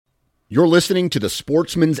You're listening to the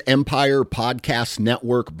Sportsman's Empire Podcast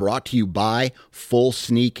Network, brought to you by Full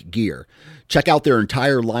Sneak Gear. Check out their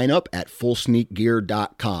entire lineup at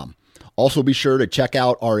fullsneakgear.com. Also be sure to check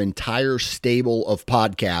out our entire stable of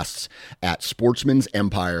podcasts at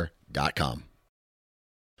sportsmansempire.com.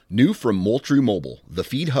 New from Moultrie Mobile, the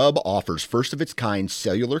Feed Hub offers first-of-its-kind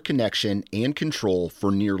cellular connection and control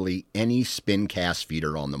for nearly any spin cast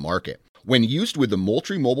feeder on the market. When used with the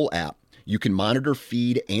Moultrie Mobile app, you can monitor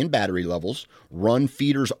feed and battery levels, run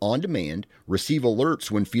feeders on demand, receive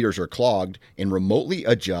alerts when feeders are clogged, and remotely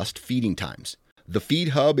adjust feeding times. The Feed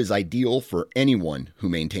Hub is ideal for anyone who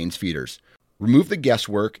maintains feeders. Remove the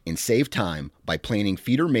guesswork and save time by planning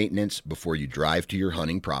feeder maintenance before you drive to your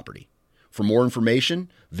hunting property. For more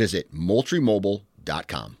information, visit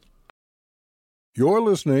MoultrieMobile.com. You're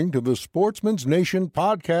listening to the Sportsman's Nation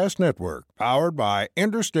Podcast Network, powered by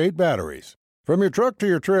Interstate Batteries. From your truck to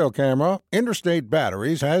your trail camera, Interstate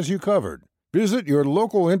Batteries has you covered. Visit your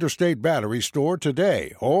local Interstate Battery store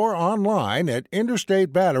today or online at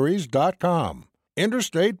interstatebatteries.com.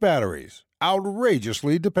 Interstate Batteries,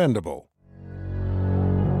 outrageously dependable.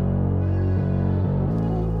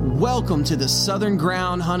 Welcome to the Southern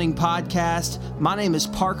Ground Hunting Podcast. My name is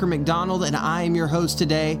Parker McDonald, and I am your host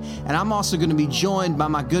today. And I'm also going to be joined by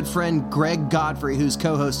my good friend Greg Godfrey, who's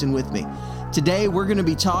co-hosting with me. Today, we're going to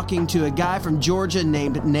be talking to a guy from Georgia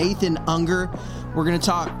named Nathan Unger. We're going to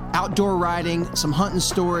talk outdoor riding, some hunting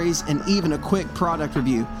stories, and even a quick product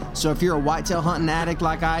review. So if you're a whitetail hunting addict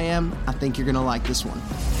like I am, I think you're going to like this one.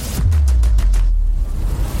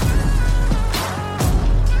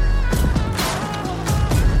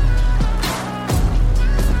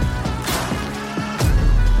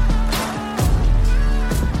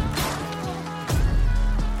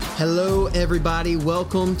 Hello, everybody.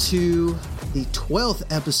 Welcome to the 12th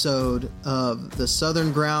episode of the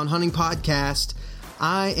Southern Ground Hunting Podcast.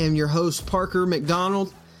 I am your host, Parker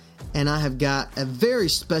McDonald, and I have got a very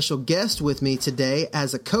special guest with me today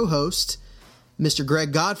as a co-host, Mr.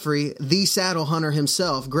 Greg Godfrey, the saddle hunter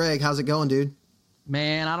himself. Greg, how's it going, dude?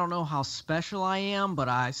 Man, I don't know how special I am, but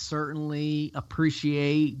I certainly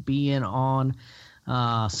appreciate being on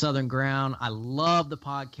Southern Ground. I love the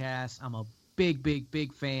podcast. I'm a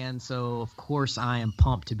big fan, so of course I am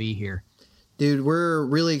pumped to be here. Dude, we're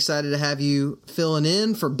really excited to have you filling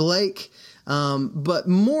in for Blake. But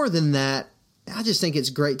more than that, I just think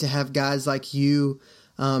it's great to have guys like you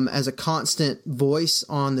as a constant voice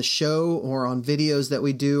on the show or on videos that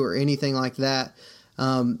we do or anything like that.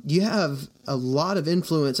 You have a lot of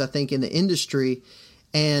influence, I think, in the industry,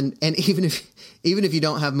 and even if you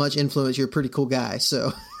don't have much influence, you're a pretty cool guy.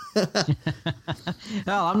 So.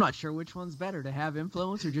 Well, I'm not sure which one's better, to have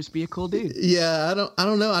influence or just be a cool dude. Yeah, I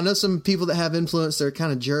don't know. I know some people that have influence, they're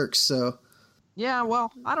kind of jerks. So yeah,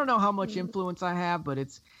 well, I don't know how much influence I have, but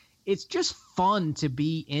it's just fun to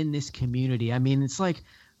be in this community. I mean, it's like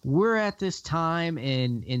we're at this time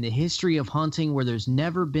in the history of hunting where there's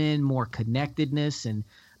never been more connectedness and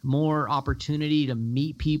more opportunity to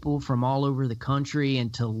meet people from all over the country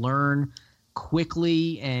and to learn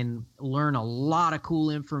quickly and learn a lot of cool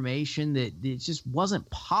information that it just wasn't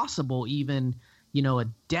possible even, a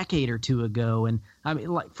decade or two ago. And I mean,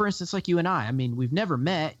 like, for instance, like you and I mean, we've never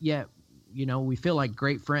met yet, we feel like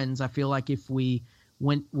great friends. I feel like if we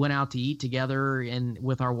went out to eat together and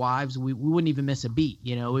with our wives, we wouldn't even miss a beat.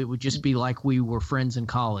 It would just be like we were friends in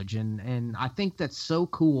college. And I think that's so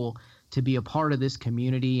cool to be a part of this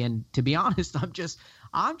community. And to be honest, I'm just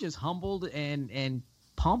humbled and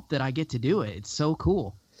pumped that I get to do it. It's so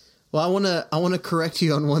cool. Well, I want to correct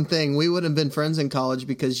you on one thing. We wouldn't have been friends in college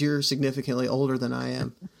because you're significantly older than I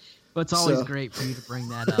am. But it's always great for you to bring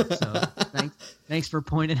that up. So thanks for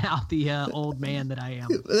pointing out the old man that I am.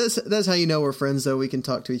 That's how you know we're friends, though. We can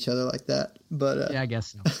talk to each other like that. But yeah, I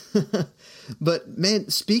guess so. But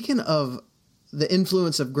man, speaking of the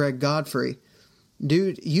influence of Greg Godfrey,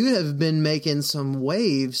 dude, you have been making some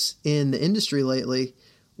waves in the industry lately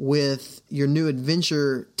with your new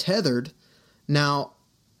adventure, Tethered. Now,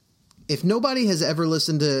 if nobody has ever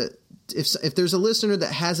listened to, if there's a listener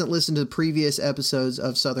that hasn't listened to the previous episodes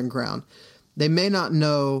of Southern Ground, they may not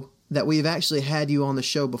know that we've actually had you on the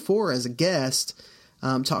show before as a guest,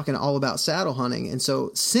 talking all about saddle hunting. And so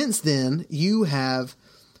since then, you have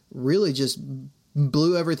really just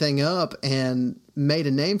blew everything up and made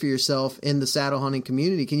a name for yourself in the saddle hunting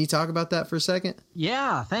community. Can you talk about that for a second?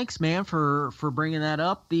 Yeah, thanks, man, for bringing that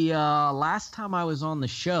up. The last time I was on the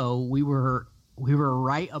show, we were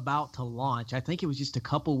right about to launch. I think it was just a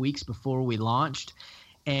couple weeks before we launched,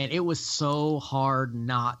 and it was so hard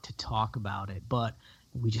not to talk about it. But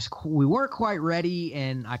we weren't quite ready,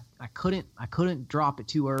 and I couldn't drop it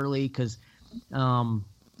too early because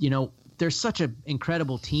there's such an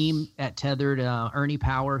incredible team at Tethered. Ernie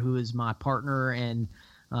Power, who is my partner and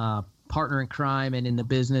partner in crime and in the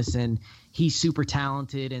business, and he's super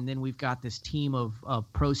talented. And then we've got this team of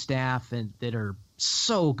pro staff and that are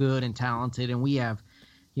so good and talented, and we have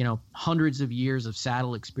hundreds of years of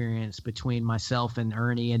saddle experience between myself and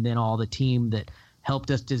Ernie, and then all the team that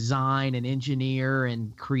helped us design and engineer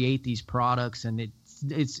and create these products. And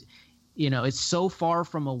it's so far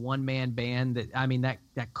from a one-man band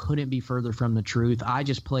that couldn't be further from the truth. I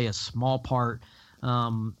just play a small part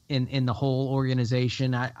in the whole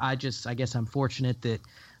organization. I guess I'm fortunate that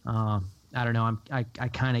I don't know, I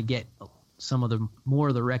kind of get some of the more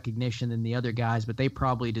of the recognition than the other guys, but they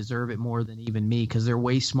probably deserve it more than even me, because they're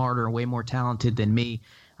way smarter and way more talented than me.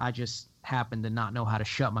 I just happen to not know how to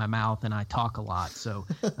shut my mouth, and I talk a lot. So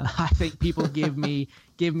I think people give me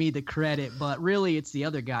the credit, but really it's the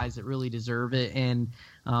other guys that really deserve it. And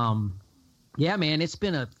yeah, man, it's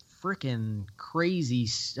been a freaking crazy,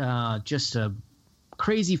 just a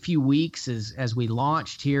crazy few weeks as we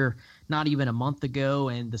launched here not even a month ago,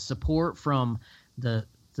 and the support from the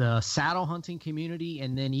saddle hunting community,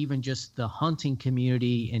 and then even just the hunting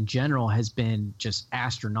community in general, has been just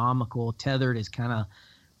astronomical. Tethered has kind of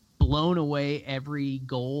blown away every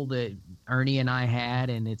goal that Ernie and I had,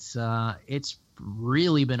 and it's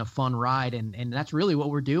really been a fun ride, and that's really what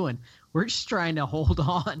we're doing. We're just trying to hold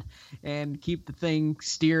on and keep the thing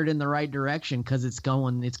steered in the right direction, because it's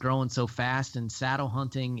growing so fast, and saddle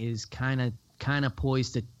hunting is kind of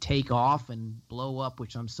poised to take off and blow up,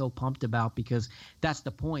 which I'm so pumped about, because that's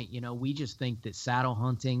the point. We just think that saddle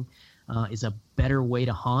hunting is a better way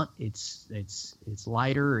to hunt. It's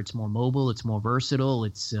lighter, it's more mobile, it's more versatile,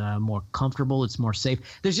 it's more comfortable, it's more safe.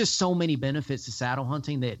 There's just so many benefits to saddle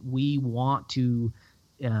hunting that we want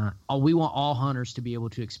all hunters to be able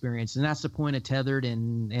to experience, and that's the point of Tethered.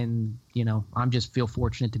 And I'm just feel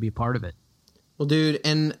fortunate to be a part of it. Well, dude,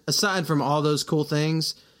 and aside from all those cool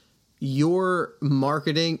things, your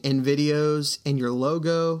marketing and videos and your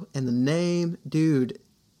logo and the name, dude,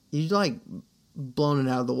 you blown it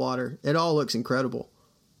out of the water. It all looks incredible.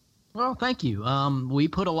 Well, thank you. We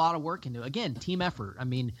put a lot of work into it. Again, team effort. I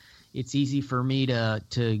mean, it's easy for me to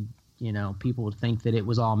people would think that it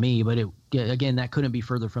was all me, but again, that couldn't be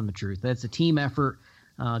further from the truth. That's a team effort.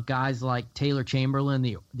 Guys like Taylor Chamberlain,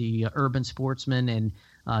 the urban sportsman, and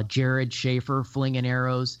Jared Schaefer, Flinging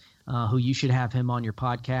Arrows, who you should have him on your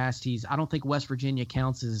podcast. I don't think West Virginia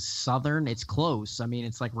counts as Southern. It's close. I mean,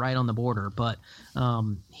 it's like right on the border, but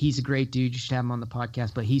he's a great dude. You should have him on the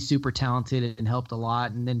podcast, but he's super talented and helped a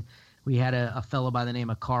lot. And then we had a fellow by the name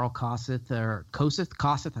of Carl Koseth,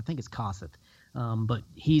 I think it's Koseth. But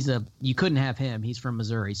you couldn't have him. He's from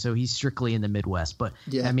Missouri, so he's strictly in the Midwest. But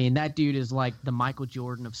yeah. I mean, that dude is like the Michael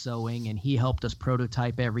Jordan of sewing, and he helped us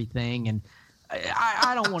prototype everything. And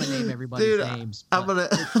I don't want to name everybody's names. I'm gonna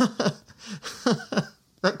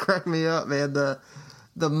that cracked me up, man.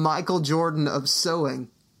 The Michael Jordan of sewing.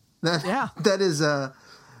 That is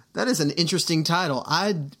an interesting title.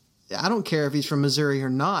 I don't care if he's from Missouri or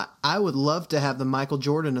not. I would love to have the Michael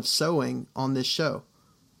Jordan of sewing on this show.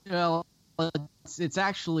 Well, it's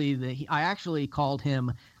actually I actually called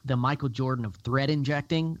him the Michael Jordan of thread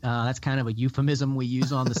injecting. That's kind of a euphemism we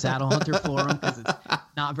use on the Saddle Hunter forum, because it's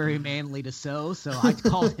not very manly to sew. So I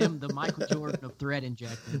called him the Michael Jordan of thread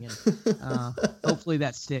injecting, and hopefully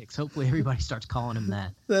that sticks. Hopefully everybody starts calling him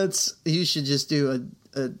that. You should just do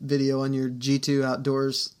a video on your G2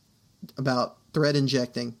 Outdoors about thread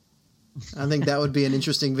injecting. I think that would be an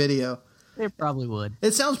interesting video. It probably would.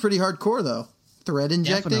 It sounds pretty hardcore though. Thread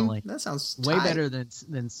injecting? Definitely. That sounds way better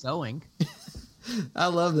than sewing. I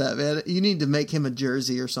love that, man. You need to make him a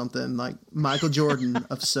jersey or something, like Michael Jordan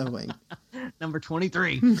of sewing. Number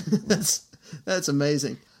 23. That's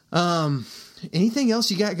amazing. Anything else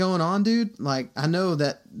you got going on, dude? Like, I know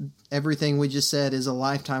that everything we just said is a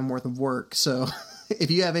lifetime worth of work. So if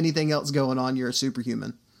you have anything else going on, you're a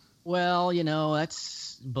superhuman. Well,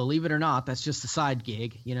 believe it or not, that's just a side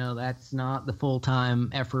gig. That's not the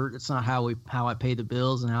full-time effort. It's not how I pay the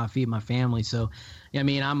bills and how I feed my family. So, I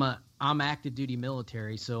mean, I'm active duty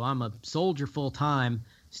military, so I'm a soldier full-time,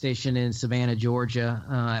 stationed in Savannah, Georgia,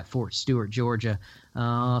 at Fort Stewart, Georgia.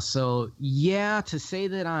 So yeah, to say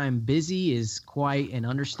that I'm busy is quite an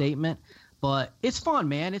understatement, but it's fun,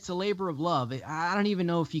 man. It's a labor of love. I don't even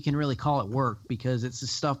know if you can really call it work, because it's the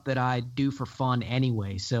stuff that I do for fun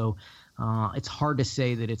anyway. So it's hard to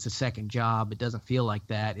say that it's a second job. It doesn't feel like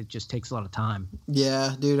that. It just takes a lot of time.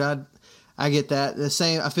 Yeah, dude, I get that.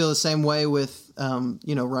 I feel the same way with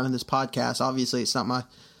running this podcast. Obviously, it's not my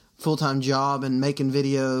full-time job, and making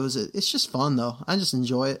videos. It's just fun though. I just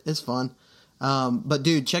enjoy it. It's fun. But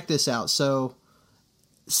dude, check this out. So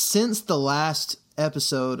since the last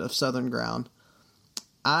episode of Southern Ground,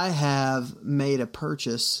 I have made a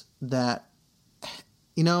purchase that,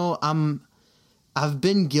 I've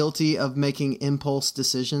been guilty of making impulse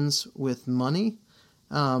decisions with money.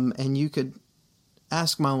 And you could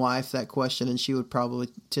ask my wife that question and she would probably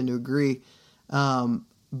tend to agree.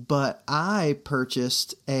 But I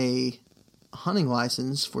purchased a hunting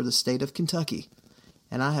license for the state of Kentucky,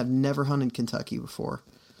 and I have never hunted Kentucky before.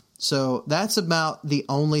 So that's about the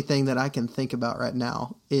only thing that I can think about right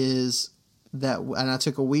now is that, and I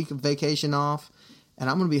took a week of vacation off, and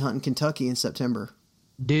I'm going to be hunting Kentucky in September.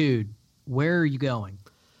 Dude, where are you going?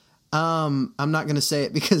 I'm not going to say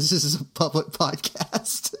it because this is a public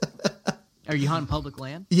podcast. Are you hunting public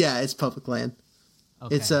land? Yeah, it's public land.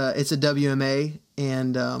 Okay. It's a WMA,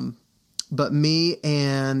 and but me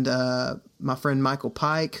and my friend Michael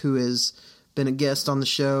Pike, who has been a guest on the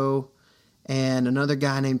show, and another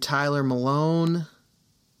guy named Tyler Malone,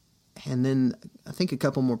 and then I think a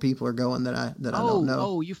couple more people are going that I don't know.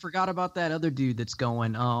 Oh, you forgot about that other dude that's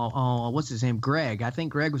going. Oh, what's his name? Greg. I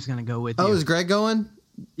think Greg was going to go with you. Oh, is Greg going?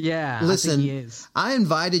 Yeah, listen, I think he is. I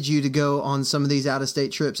invited you to go on some of these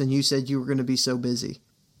out-of-state trips, and you said you were going to be so busy.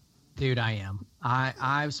 Dude, I am.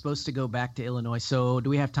 I'm supposed to go back to Illinois. So do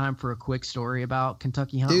we have time for a quick story about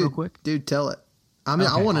Kentucky Hunt real quick? Dude, tell it. I mean,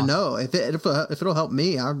 okay, I want to know. If it'll help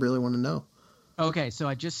me, I really want to know. Okay, so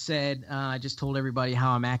I just said, I just told everybody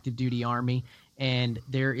how I'm active duty Army, and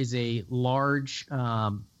there is a large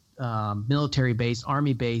military base,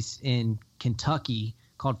 Army base in Kentucky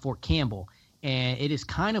called Fort Campbell. And it is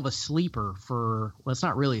kind of a sleeper well, it's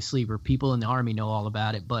not really a sleeper. People in the Army know all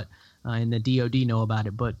about it, but and the DOD know about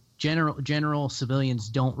it. But general civilians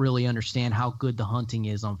don't really understand how good the hunting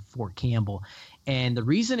is on Fort Campbell. And the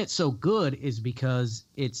reason it's so good is because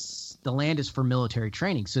the land is for military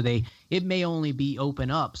training. So it may only be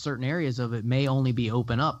open up. Certain areas of it may only be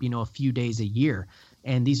open up, a few days a year.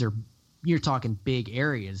 And you're talking big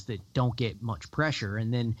areas that don't get much pressure.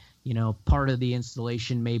 And then, part of the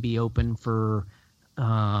installation may be open for,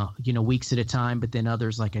 weeks at a time, but then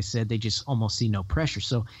others, like I said, they just almost see no pressure.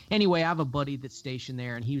 So anyway, I have a buddy that's stationed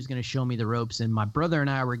there and he was going to show me the ropes. And my brother and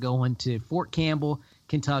I were going to Fort Campbell,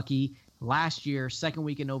 Kentucky last year, second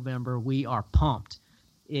week in November. We are pumped.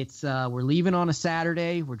 We're leaving on a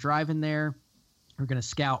Saturday. We're driving there. We're going to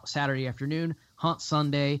scout Saturday afternoon, hunt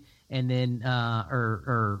Sunday, and then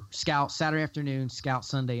or scout Saturday afternoon, scout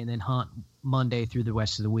Sunday, and then hunt Monday through the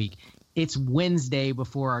rest of the week. It's Wednesday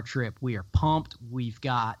before our trip. We are pumped. We've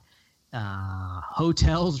got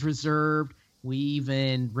hotels reserved. We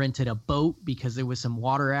even rented a boat because there was some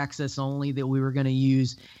water access only that we were going to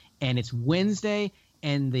use. And it's Wednesday,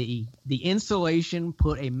 and the installation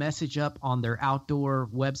put a message up on their outdoor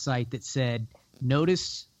website that said,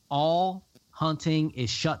 "Notice all hunting is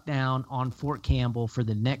shut down on Fort Campbell for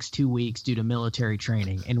the next 2 weeks due to military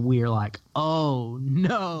training." And we're like, oh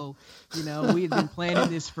no, we had been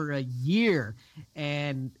planning this for a year,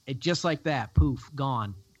 and just like that, poof,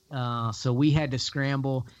 gone. So we had to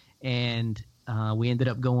scramble, and we ended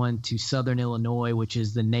up going to Southern Illinois, which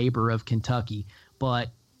is the neighbor of Kentucky. But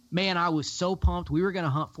man, I was so pumped. We were going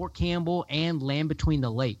to hunt Fort Campbell and Land Between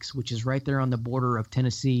the Lakes, which is right there on the border of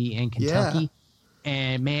Tennessee and Kentucky. Yeah.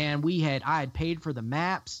 And man, I had paid for the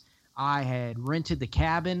maps. I had rented the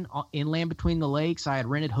cabin in Land Between the Lakes. I had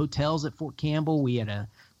rented hotels at Fort Campbell. We had,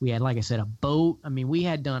 like I said, a boat. I mean, we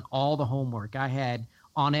had done all the homework. I had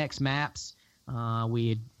OnX maps.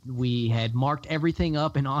 We had marked everything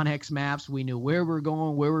up in OnX maps. We knew where we were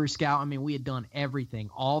going, where we were scouting. I mean, we had done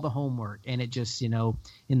everything, all the homework, and it just, in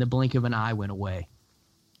the blink of an eye went away.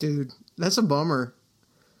 Dude, that's a bummer.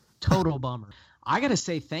 Total bummer. I got to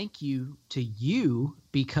say thank you to you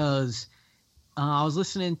because I was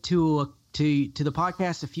listening to the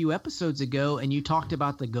podcast a few episodes ago, and you talked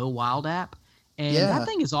about the Go Wild app, and that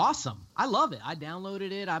thing is awesome. I love it. I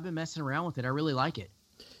downloaded it. I've been messing around with it. I really like it.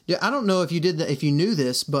 Yeah, I don't know if you knew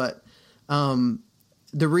this, but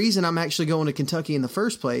the reason I'm actually going to Kentucky in the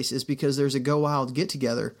first place is because there's a Go Wild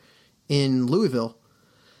get-together in Louisville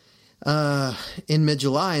in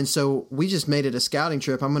mid-July, and so we just made it a scouting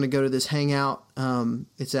trip. I'm going to go to this hangout.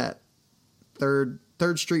 It's at Third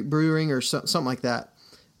Street Brewing or something like that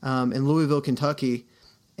in Louisville, Kentucky,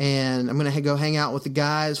 and I'm going to go hang out with the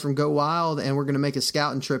guys from Go Wild, and we're going to make a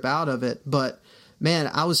scouting trip out of it. But man,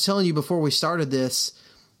 I was telling you before we started this,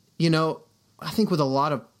 I think with a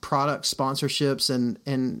lot of product sponsorships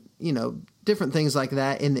and different things like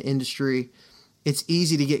that in the industry, it's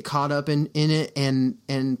easy to get caught up in it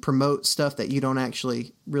and promote stuff that you don't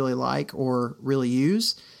actually really like or really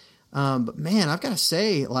use. But man, I've got to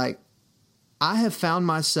say, like, I have found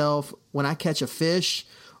myself when I catch a fish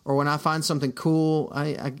or when I find something cool.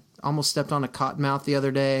 I almost stepped on a cottonmouth the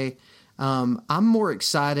other day. I'm more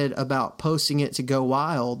excited about posting it to Go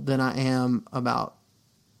Wild than I am about,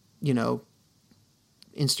 Instagram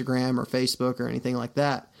or Facebook or anything like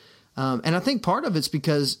that. And I think part of it's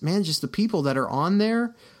because, man, just the people that are on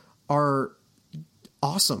there are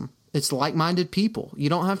awesome. It's like-minded people. You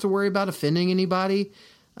don't have to worry about offending anybody.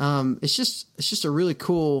 It's just a really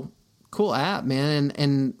cool app, man.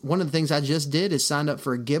 And one of the things I just did is signed up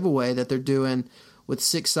for a giveaway that they're doing with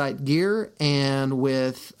Six Sight Gear and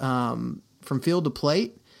with From Field to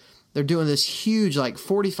Plate. They're doing this huge, like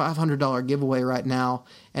 $4,500 giveaway right now,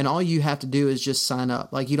 and all you have to do is just sign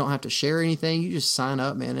up. Like, you don't have to share anything. You just sign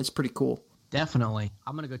up, man. It's pretty cool. Definitely.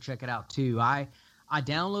 I'm going to go check it out too. I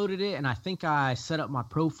downloaded it, and I think I set up my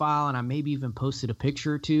profile, and I maybe even posted a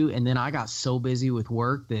picture or two, and then I got so busy with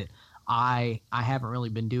work that I haven't really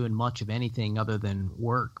been doing much of anything other than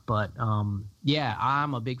work. But yeah,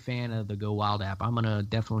 I'm a big fan of the Go Wild app. I'm going to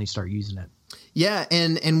definitely start using it. Yeah,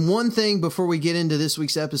 and one thing before we get into this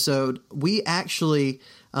week's episode, we actually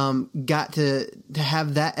got to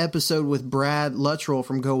have that episode with Brad Luttrell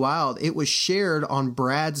from Go Wild. It was shared on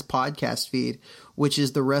Brad's podcast feed, which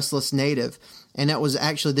is The Restless Native. And that was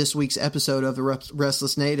actually this week's episode of The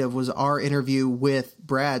Restless Native was our interview with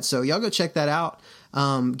Brad. So y'all go check that out.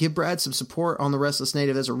 Give Brad some support on The Restless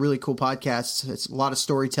Native. That's a really cool podcast. It's a lot of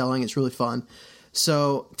storytelling. It's really fun.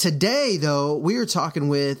 So today, though, we are talking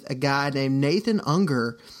with a guy named Nathan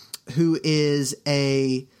Unger, who is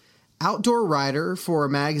a outdoor writer for a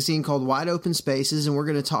magazine called Wide Open Spaces, and we're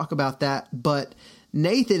going to talk about that. But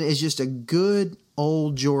Nathan is just a good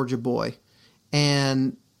old Georgia boy,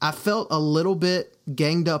 and I felt a little bit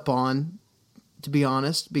ganged up on, to be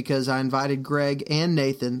honest, because I invited Greg and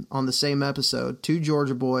Nathan on the same episode, two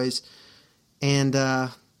Georgia boys, and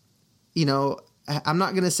I'm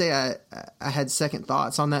not going to say I had second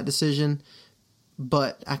thoughts on that decision,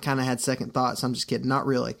 but I kind of had second thoughts. I'm just kidding. Not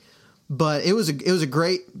really. But it was a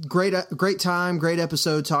great time, great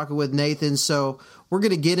episode talking with Nathan. So we're going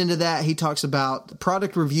to get into that. He talks about the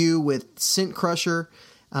product review with Scent Crusher,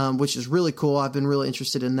 which is really cool. I've been really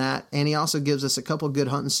interested in that. And he also gives us a couple of good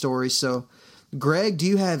hunting stories. So Greg, do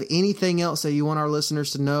you have anything else that you want our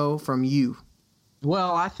listeners to know from you?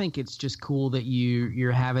 Well, I think it's just cool that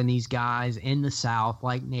you're having these guys in the South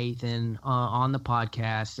like Nathan on the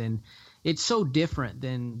podcast, and it's so different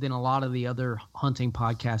than a lot of the other hunting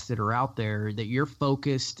podcasts that are out there, that you're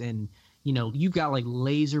focused and you've got like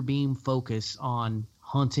laser beam focus on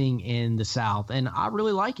hunting in the South, and I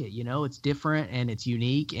really like it. It's different and it's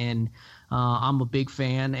unique, and I'm a big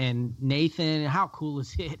fan. And Nathan, how cool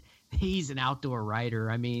is it? He's an outdoor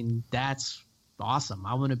writer. I mean, that's awesome.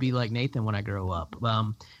 I want to be like Nathan when I grow up.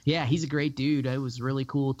 Yeah, he's a great dude. It was really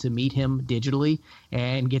cool to meet him digitally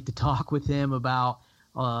and get to talk with him about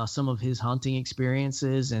some of his hunting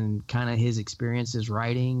experiences and kind of his experiences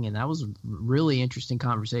writing. And that was a really interesting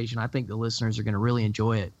conversation. I think the listeners are going to really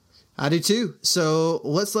enjoy it. I do too. So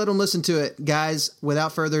let's let them listen to it. Guys,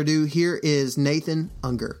 without further ado, here is Nathan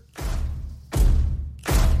Unger.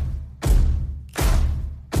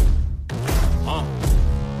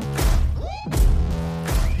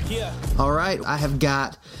 All right, I have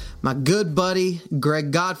got my good buddy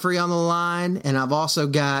Greg Godfrey on the line, and I've also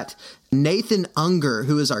got Nathan Unger,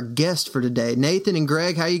 who is our guest for today. Nathan and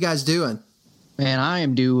Greg, how you guys doing? Man, I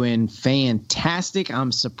am doing fantastic.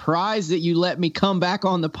 I'm surprised that you let me come back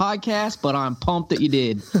on the podcast, but I'm pumped that you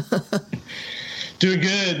did. Doing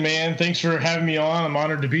good, man. Thanks for having me on. I'm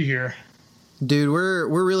honored to be here. Dude, we're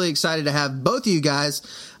really excited to have both of you guys.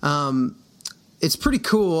 It's pretty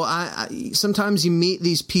cool. I sometimes you meet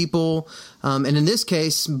these people, and in this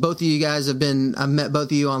case, both of you guys I've met both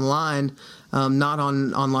of you online, not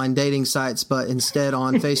on online dating sites, but instead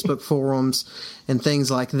on Facebook forums and things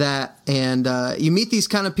like that. And you meet these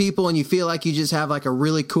kind of people, and you feel like you just have like a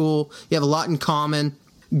really cool. You have a lot in common.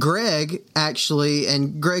 Greg, actually,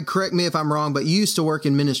 and Greg, correct me if I'm wrong, but you used to work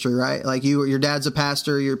in ministry, right? Like your dad's a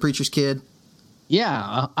pastor, you're a preacher's kid.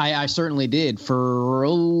 Yeah, I certainly did. For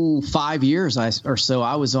 5 years or so,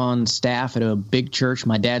 I was on staff at a big church,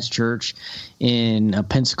 my dad's church in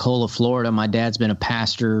Pensacola, Florida. My dad's been a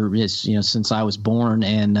pastor, since I was born,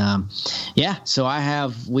 and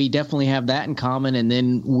so we definitely have that in common. And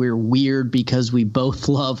then we're weird because we both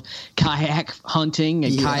love kayak hunting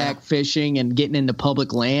and kayak fishing and getting into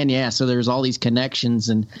public land. Yeah, so there's all these connections,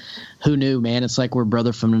 and who knew, man? It's like we're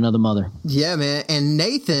brother from another mother. Yeah, man. And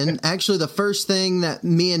Nathan, actually, the first thing that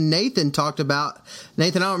me and Nathan talked about,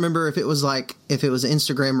 Nathan, I don't remember if it was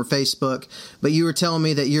Instagram or Facebook, but you were telling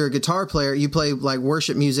me that you're a guitar player. You play like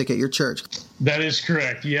worship music at your church. That is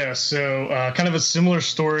correct. Yes. So kind of a similar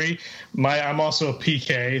story. I'm also a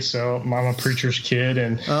PK, so I'm a preacher's kid,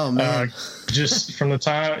 and oh man, just from the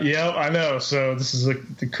time, I know. So this is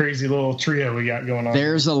the crazy little trio we got going on.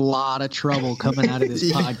 There's a lot of trouble coming out of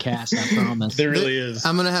this podcast, I promise. There really is.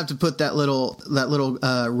 I'm gonna have to put that little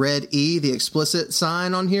red E, the explicit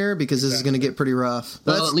sign, on here because this is gonna get pretty rough.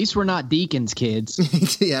 Well, at least we're not deacons, kids.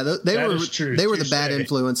 Yeah, they were the bad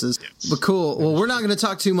influences. But cool. Well, we're not going to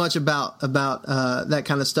talk too much about that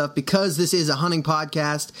kind of stuff because this is a hunting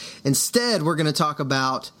podcast. Instead, we're going to talk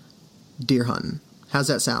about deer hunting. How's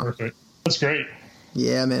that sound? Perfect. That's great.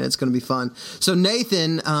 Yeah, man, it's going to be fun. So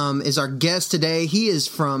Nathan is our guest today. He is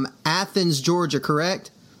from Athens, Georgia,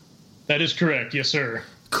 correct? That is correct. Yes, sir.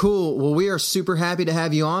 Cool. Well, we are super happy to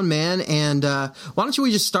have you on, man. And why don't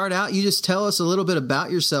we just start out? You just tell us a little bit about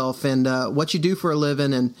yourself and what you do for a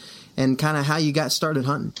living and kind of how you got started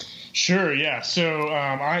hunting. Sure, yeah. So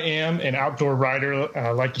I am an outdoor writer,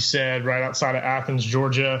 like you said, right outside of Athens,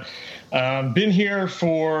 Georgia. Been here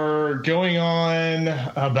for going on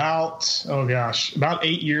about 8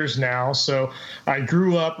 years now. So I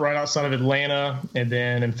grew up right outside of Atlanta, and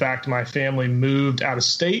then, in fact, my family moved out of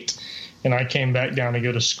state, and I came back down to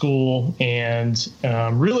go to school and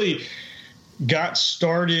really got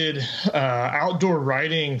started outdoor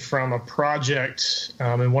writing from a project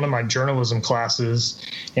in one of my journalism classes,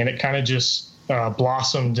 and it kind of just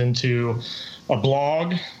blossomed into a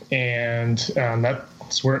blog, and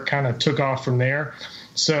that's where it kind of took off from there.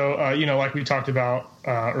 So, like we talked about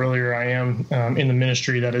earlier, I am in the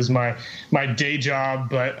ministry. That is my day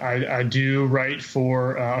job, but I do write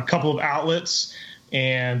for a couple of outlets,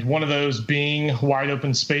 and one of those being Wide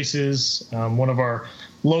Open Spaces, one of our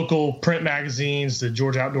local print magazines, the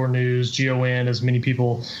Georgia Outdoor News, GON, as many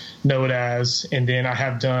people know it as. And then I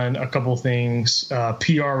have done a couple of things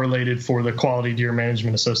PR related for the Quality Deer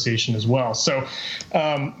Management Association as well. So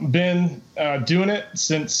been doing it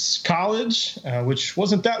since college, which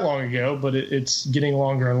wasn't that long ago, but it's getting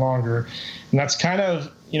longer and longer. And that's kind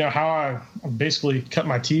of, how I basically cut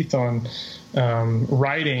my teeth on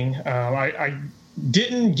writing. I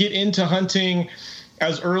didn't get into hunting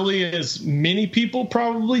as early as many people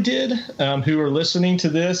probably did who are listening to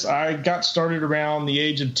this. I got started around the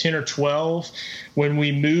age of 10 or 12 when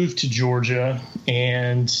we moved to Georgia,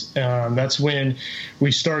 and that's when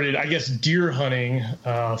we started, I guess, deer hunting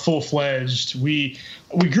full-fledged. We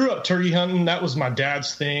grew up turkey hunting. That was my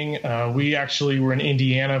dad's thing. We actually were in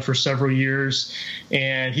Indiana for several years,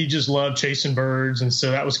 and he just loved chasing birds, and so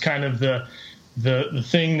that was kind of the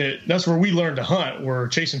thing that's where we learned to hunt, were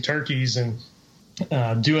chasing turkeys and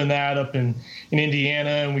doing that up in Indiana,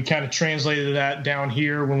 and we kind of translated that down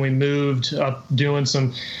here when we moved up, doing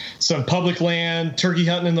some public land turkey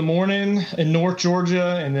hunting in the morning in North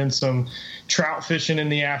Georgia, and then some trout fishing in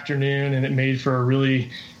the afternoon, and it made for a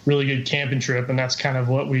really, really good camping trip, and that's kind of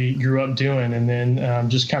what we grew up doing. And then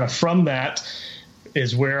just kind of from that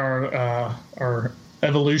is where our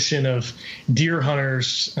evolution of deer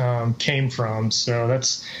hunters came from. So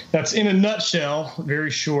that's in a nutshell,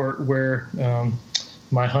 very short, where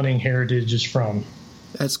my hunting heritage is from.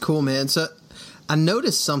 That's cool, man. So I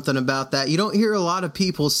noticed something about that. You don't hear a lot of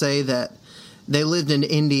people say that they lived in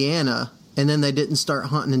Indiana and then they didn't start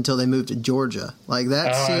hunting until they moved to Georgia. Like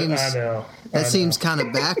that seems kind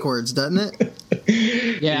of backwards, doesn't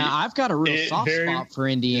it? Yeah, I've got a real soft spot for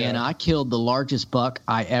Indiana. Yeah. I killed the largest buck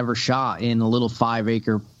I ever shot in a little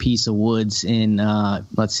 5-acre piece of woods in,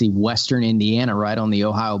 western Indiana, right on the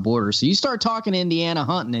Ohio border. So you start talking Indiana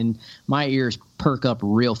hunting, and my ears perk up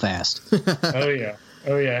real fast. Oh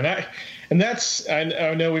yeah. And that's,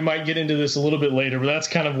 I know we might get into this a little bit later, but that's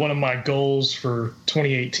kind of one of my goals for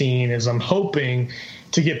 2018 is I'm hoping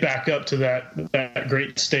to get back up to that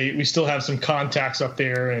great state. We still have some contacts up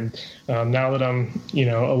there, and now that I'm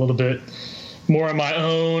a little bit more on my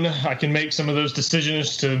own, I can make some of those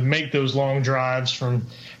decisions to make those long drives from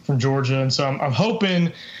Georgia. And so I'm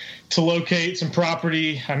hoping to locate some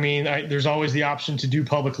property. I mean, there's always the option to do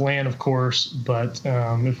public land, of course, but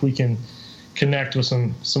if we can connect with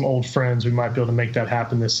some old friends, we might be able to make that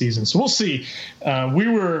happen this season. So we'll see. We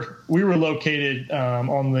were located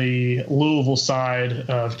on the Louisville side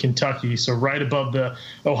of Kentucky, so right above the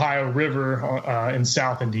Ohio River in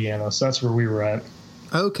South Indiana. So that's where we were at.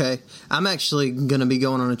 Okay, I'm actually going to be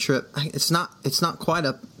going on a trip. It's not quite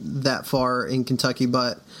up that far in Kentucky,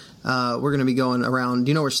 but we're going to be going around. Do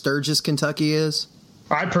you know where Sturgis, Kentucky is?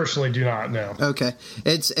 I personally do not know. Okay.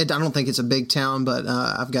 I don't think it's a big town, but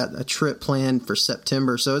I've got a trip planned for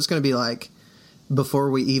September. So it's going to be like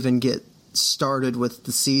before we even get started with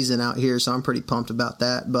the season out here, so I'm pretty pumped about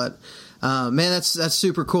that. But man, that's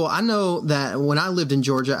super cool. I know that when I lived in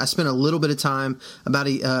Georgia, I spent a little bit of time, about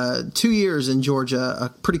 2 years in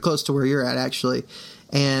Georgia, pretty close to where you're at actually,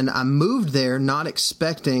 and I moved there not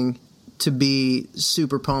expecting to be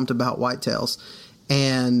super pumped about whitetails,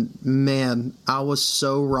 and man, I was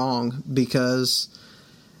so wrong, because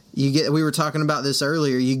we were talking about this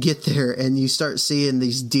earlier, you get there and you start seeing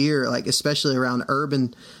these deer, like especially around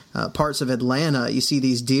urban parts of Atlanta, you see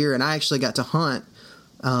these deer, and I actually got to hunt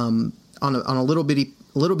on a little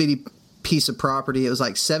bitty piece of property. It was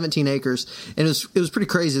like 17 acres, and it was pretty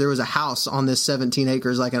crazy. There was a house on this 17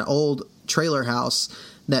 acres, like an old trailer house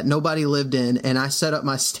that nobody lived in, and I set up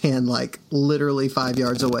my stand like literally 5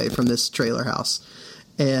 yards away from this trailer house.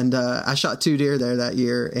 And I shot 2 deer there that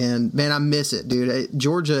year, and man, I miss it, dude.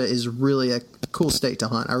 Georgia is really a cool state to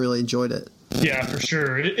hunt. I really enjoyed it. Yeah, for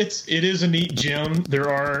sure. It is a neat gym. There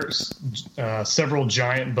are several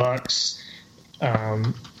giant bucks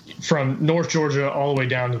from North Georgia all the way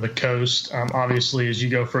down to the coast. Obviously, as you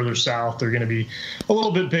go further south, they're going to be a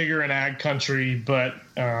little bit bigger in ag country. But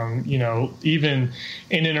even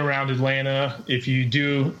in and around Atlanta, if you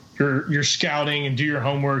do your scouting and do your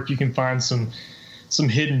homework, you can find some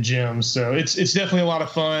hidden gems. So it's definitely a lot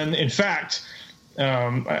of fun. In fact,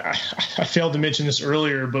 I failed to mention this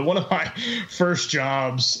earlier, but one of my first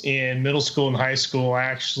jobs in middle school and high school, I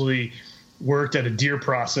actually worked at a deer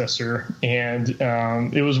processor, and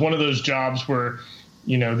it was one of those jobs where,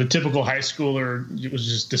 the typical high schooler was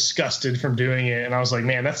just disgusted from doing it, and I was like,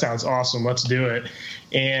 man, that sounds awesome, let's do it.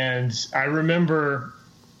 And I remember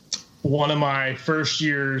one of my first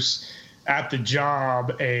years at the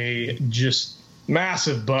job, a just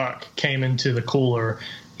massive buck came into the cooler,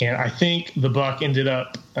 and I think the buck ended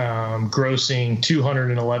up grossing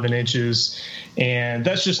 211 inches. And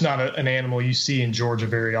that's just not an animal you see in Georgia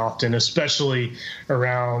very often, especially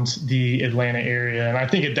around the Atlanta area. And I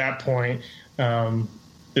think at that point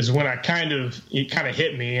is when it kind of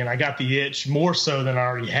hit me, and I got the itch more so than I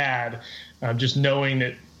already had, just knowing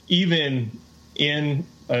that even in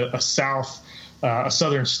a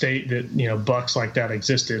southern state that, bucks like that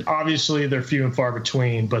existed. Obviously, they're few and far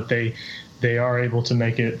between, but they are able to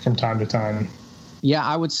make it from time to time. Yeah,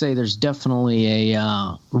 I would say there's definitely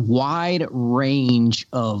a wide range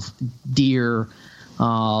of deer,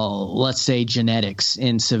 let's say genetics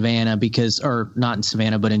in Savannah, or not in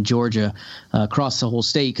Savannah, but in Georgia, across the whole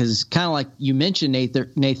state. Because kind of like you mentioned,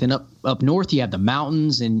 Nathan, up north you have the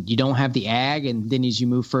mountains and you don't have the ag, and then as you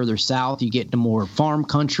move further south you get into more farm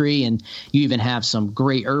country, and you even have some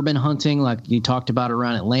great urban hunting like you talked about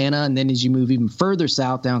around Atlanta. And then as you move even further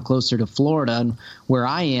south, down closer to Florida, and where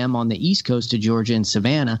I am on the east coast of Georgia in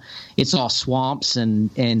Savannah, it's all swamps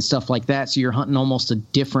and stuff like that. So you're hunting almost a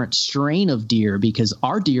different strain of deer, because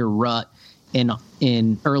our deer rut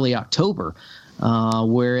in early October,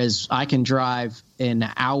 whereas I can drive an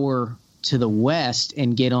hour to the west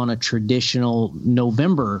and get on a traditional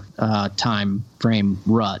November time frame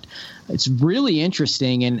rut. It's really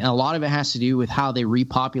interesting, and a lot of it has to do with how they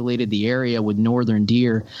repopulated the area with northern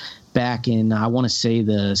deer back in, I want to say,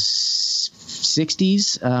 the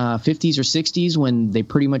 60s, 50s or 60s, when they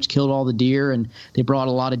pretty much killed all the deer, and they brought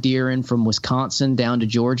a lot of deer in from Wisconsin down to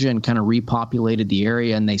Georgia and kind of repopulated the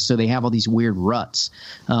area. And they have all these weird ruts.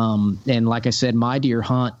 And like I said, my deer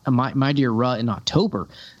rut in October.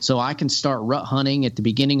 So I can start rut hunting at the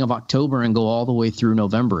beginning of October and go all the way through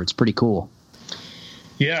November. It's pretty cool.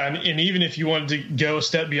 Yeah, and even if you wanted to go a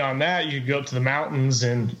step beyond that, you could go up to the mountains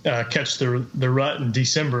and catch the rut in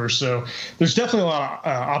December. So there's definitely a lot of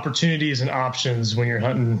opportunities and options when you're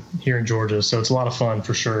hunting here in Georgia. So it's a lot of fun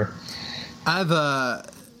for sure. Correct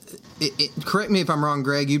me if I'm wrong,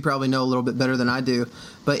 Greg. You probably know a little bit better than I do.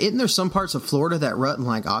 But isn't there some parts of Florida that rut in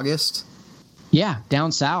like August? Yeah,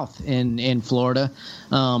 down south in Florida,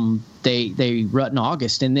 they rut in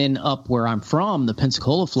August, and then up where I'm from, the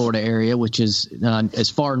Pensacola, Florida area, which is as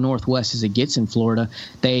far northwest as it gets in Florida,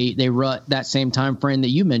 they rut that same time frame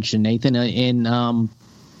that you mentioned, Nathan, in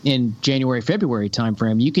January, February time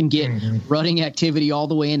frame. You can get rutting activity all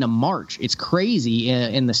the way into March. It's crazy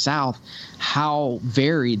in the South how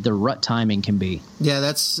varied the rut timing can be. Yeah,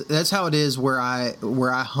 that's how it is where I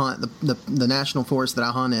hunt the national forest that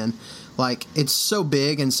I hunt in. Like, it's so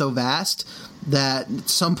big and so vast that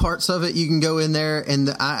some parts of it you can go in there, and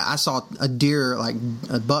I saw a deer, like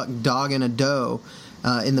a buck dogging a doe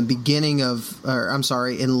in the beginning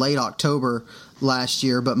in late October last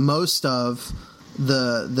year. But most of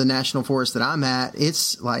the national forest that I'm at,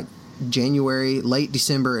 it's like January, late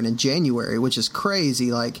December, and in January, which is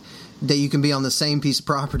crazy. Like, that you can be on the same piece of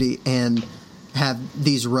property and have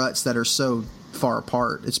these ruts that are so far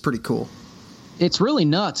apart. It's pretty cool. it's really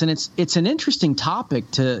nuts, and it's an interesting topic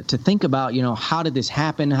to think about. How did this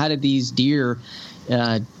happen? How did these deer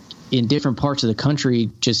in different parts of the country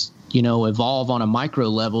just evolve on a micro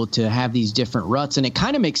level to have these different ruts? And it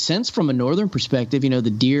kind of makes sense from a northern perspective. The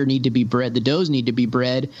deer need to be bred, the does need to be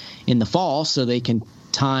bred in the fall so they can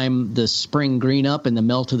time the spring green up and the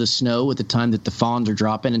melt of the snow with the time that the fawns are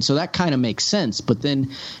dropping. And so that kind of makes sense. But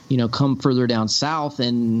then, come further down south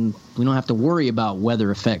and we don't have to worry about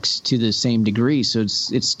weather effects to the same degree. So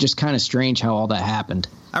it's just kind of strange how all that happened.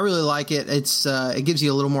 I really like it. It gives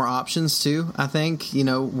you a little more options too. I think,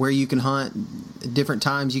 where you can hunt at different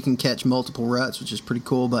times, you can catch multiple ruts, which is pretty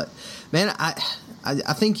cool. But man, I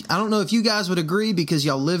think, I don't know if you guys would agree because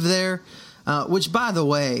y'all live there, which by the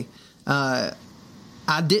way,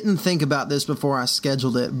 I didn't think about this before I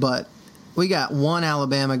scheduled it, but we got one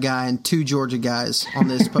Alabama guy and two Georgia guys on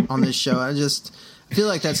this show. I feel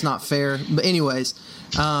like that's not fair. But anyways,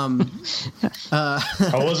 I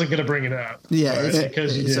wasn't going to bring it up. Yeah,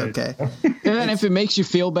 it's okay. And if it makes you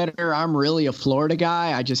feel better, I'm really a Florida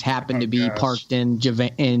guy. I just happen to be parked in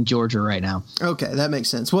Georgia right now. Okay, that makes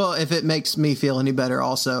sense. Well, if it makes me feel any better,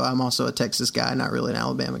 I'm also a Texas guy, not really an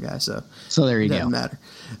Alabama guy. So there you go. Doesn't matter.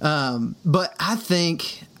 But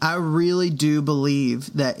I really do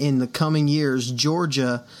believe that in the coming years,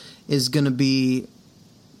 Georgia is going to be.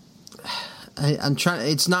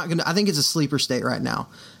 It's not going to. I think it's a sleeper state right now,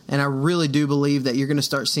 and I really do believe that you're going to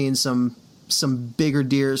start seeing some bigger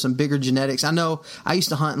deer, some bigger genetics. I know I used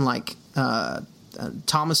to hunt in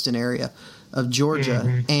Thomaston area of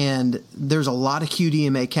Georgia, and there's a lot of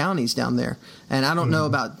QDMA counties down there, and I don't know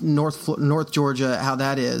about North Georgia how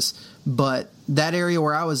that is, but that area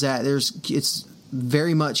where I was at, it's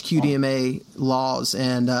very much QDMA laws,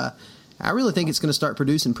 and I really think it's going to start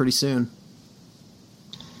producing pretty soon.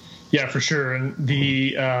 Yeah, for sure. And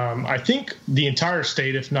I think the entire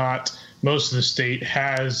state, if not most of the state,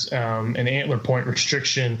 has an antler point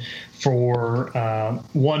restriction for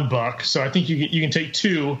one buck. So I think you can take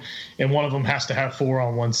two, and one of them has to have 4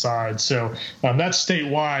 on one side. So that's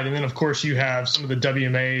statewide. And then, of course, you have some of the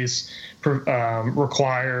WMAs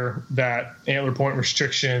require that antler point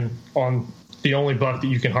restriction on the only buck that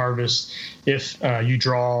you can harvest if you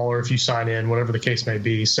draw or if you sign in, whatever the case may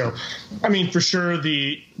be. So, I mean, for sure,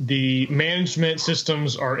 the management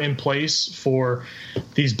systems are in place for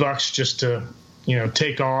these bucks just to,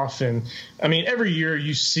 take off. And, I mean, every year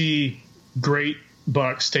you see great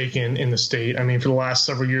bucks taken in the state. I mean, for the last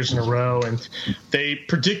several years in a row. And they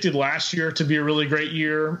predicted last year to be a really great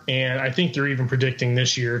year. And I think they're even predicting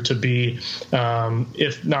this year to be,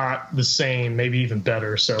 if not the same, maybe even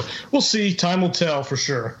better. So we'll see. Time will tell for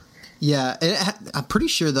sure. Yeah, I'm pretty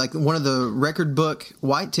sure that one of the record book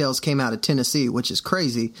whitetails came out of Tennessee, which is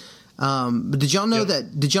crazy. But did y'all know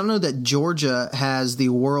that Georgia has the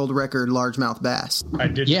world record largemouth bass? I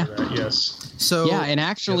did know that, yes. So yeah, and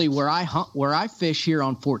actually where I fish here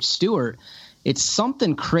on Fort Stewart, it's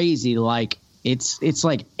something crazy like it's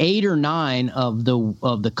like 8 or 9 of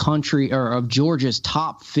the country or of Georgia's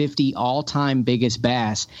top 50 all-time biggest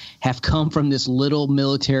bass have come from this little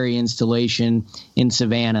military installation in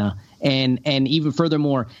Savannah, and even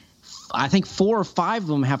furthermore, I think 4 or 5 of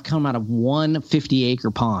them have come out of one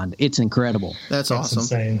 50-acre pond. It's incredible. That's awesome.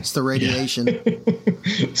 Insane. It's the radiation.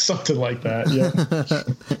 Yeah. Something like that,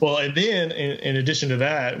 yeah. Well, and then in addition to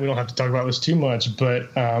that, we don't have to talk about this too much, but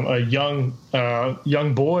a young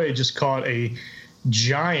boy just caught a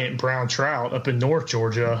giant brown trout up in North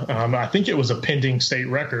Georgia. I think it was a pending state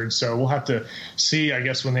record, so we'll have to see, I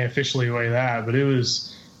guess, when they officially weigh that. But it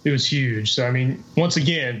was huge. So, I mean, once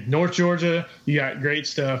again, North Georgia, you got great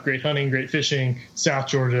stuff, great hunting, great fishing. South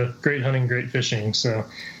Georgia, great hunting, great fishing. So,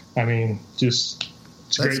 I mean, it's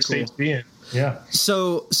a great state to be in. Yeah.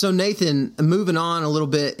 So Nathan, moving on a little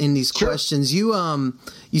bit in these questions, you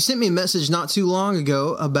sent me a message not too long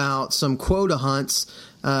ago about some quota hunts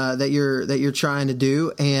that you're trying to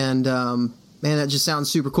do, and man, that just sounds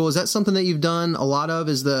super cool. Is that something that you've done a lot of?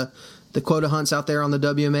 Is the quota hunts out there on the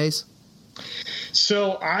WMAs?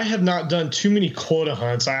 So I have not done too many quota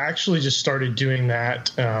hunts. I actually just started doing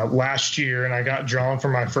that last year, and I got drawn for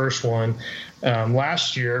my first one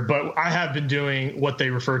last year. But I have been doing what they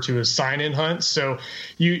refer to as sign-in hunts. So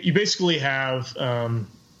you basically have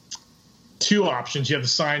two options. You have the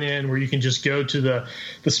sign-in where you can just go to the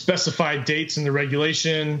specified dates in the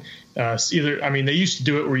regulation. They used to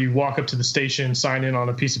do it where you walk up to the station, sign in on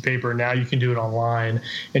a piece of paper. Now you can do it online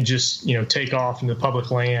and just, take off into public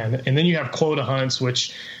land. And then you have quota hunts,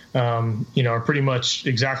 which, are pretty much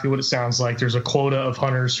exactly what it sounds like. There's a quota of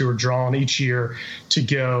hunters who are drawn each year to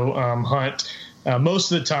go hunt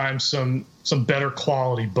most of the time some better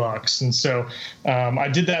quality bucks. And so I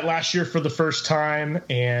did that last year for the first time,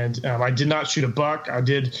 and I did not shoot a buck. I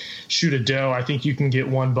did shoot a doe. I think you can get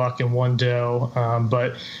one buck and one doe,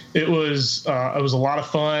 but it was a lot of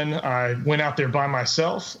fun. I went out there by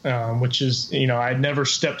myself, which is, I had never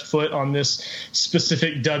stepped foot on this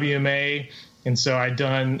specific WMA. And so I'd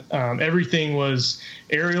done everything was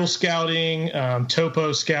aerial scouting,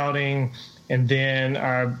 topo scouting, and then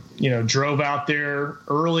I, drove out there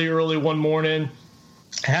early one morning,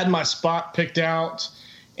 had my spot picked out.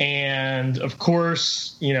 And of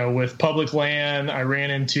course, with public land, I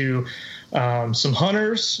ran into some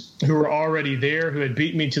hunters who were already there, who had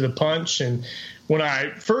beat me to the punch. And when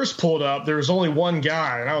I first pulled up, there was only one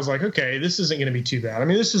guy, and I was like, okay, this isn't going to be too bad. I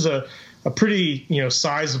mean, this is a pretty,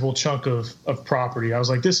 sizable chunk of property. I was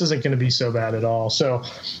like, this isn't going to be so bad at all. So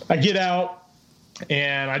I get out,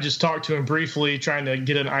 and I just talked to him briefly, trying to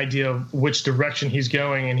get an idea of which direction he's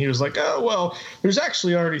going. And he was like, oh, well, there's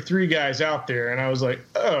actually already 3 guys out there. And I was like,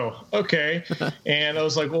 oh, okay. And I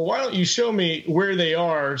was like, well, why don't you show me where they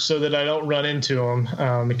are so that I don't run into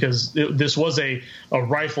them? Because this was a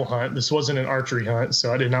rifle hunt. This wasn't an archery hunt.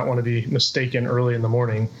 So I did not want to be mistaken early in the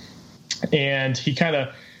morning. And he kind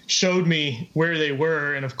of showed me where they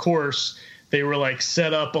were. And of course, they were like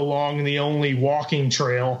set up along the only walking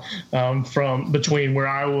trail from between where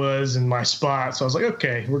I was and my spot. So I was like,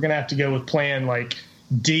 okay, we're going to have to go with plan like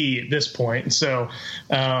D at this point. And so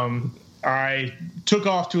I took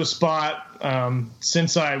off to a spot.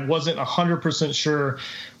 Since I wasn't 100% sure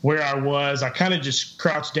where I was, I kind of just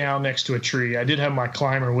crouched down next to a tree. I did have my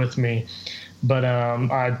climber with me, but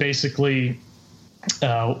I basically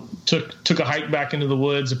took a hike back into the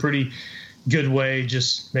woods, a pretty good way,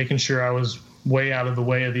 just making sure I was way out of the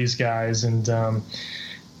way of these guys, and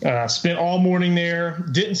spent all morning there.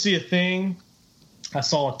 Didn't see a thing. I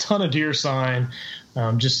saw a ton of deer sign.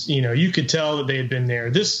 You could tell that they had been there.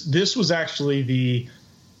 This was actually the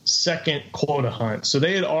second quota hunt. So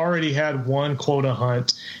they had already had one quota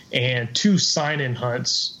hunt and 2 sign-in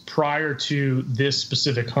hunts prior to this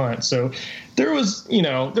specific hunt. So there was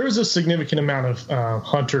a significant amount of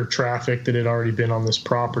hunter traffic that had already been on this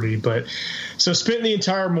property. But so spent the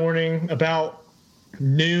entire morning. About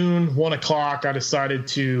noon, 1 o'clock, I decided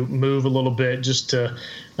to move a little bit just to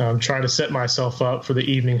try to set myself up for the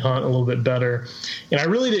evening hunt a little bit better. And I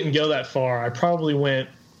really didn't go that far. I probably went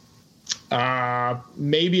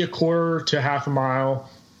maybe a quarter to half a mile.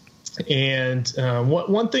 And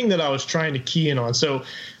one thing that I was trying to key in on, so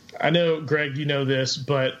I know, Greg, you know this,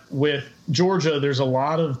 but with Georgia, there's a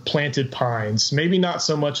lot of planted pines. Maybe not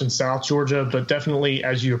so much in South Georgia, but definitely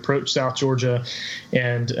as you approach South Georgia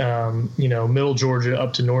and, Middle Georgia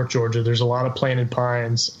up to North Georgia, there's a lot of planted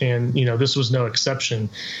pines. And, this was no exception.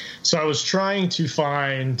 So I was trying to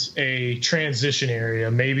find a transition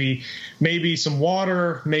area, maybe some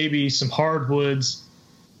water, maybe some hardwoods.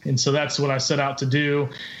 And so that's what I set out to do.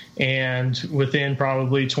 And within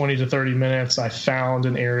probably 20 to 30 minutes, I found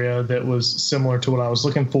an area that was similar to what I was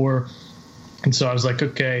looking for. And so I was like,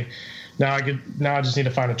 okay, now I just need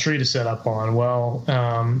to find a tree to set up on. Well,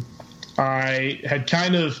 I had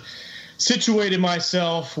kind of situated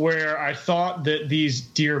myself where I thought that these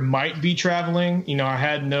deer might be traveling. I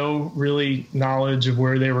had no really knowledge of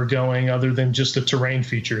where they were going other than just the terrain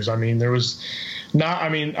features. I mean, there was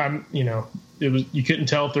not, you couldn't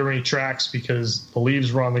tell if there were any tracks because the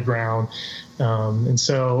leaves were on the ground. And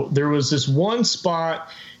so there was this one spot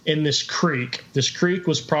in this creek. This creek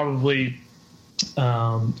was probably,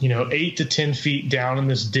 8 to 10 feet down in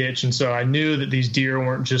this ditch. And so I knew that these deer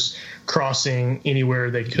weren't just crossing anywhere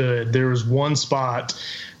they could. There was one spot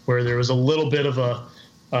where there was a little bit of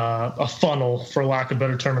a funnel, for lack of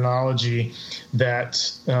better terminology,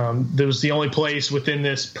 that there was the only place within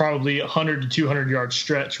this probably 100 to 200 yard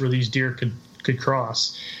stretch where these deer could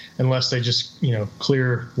cross, unless they just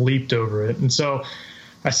clear leaped over it. And so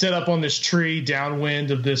I set up on this tree downwind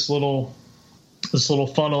of this little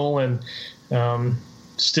funnel, and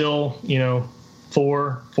still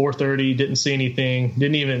 4:30, didn't see anything,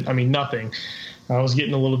 nothing. I was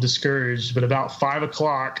getting a little discouraged, but about 5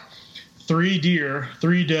 o'clock, 3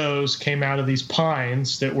 does came out of these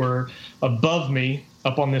pines that were above me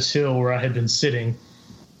up on this hill where I had been sitting.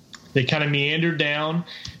 They kind of meandered down.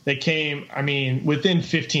 They came, within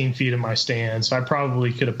 15 feet of my stand. So I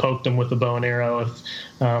probably could have poked them with a bow and arrow if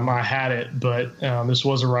I had it. But this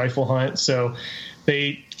was a rifle hunt. So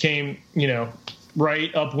they came,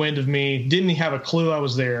 right upwind of me. Didn't have a clue I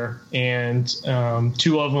was there. And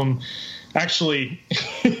 2 of them, actually,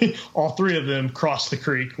 all 3 of them crossed the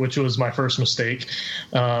creek, which was my first mistake.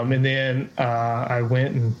 And then I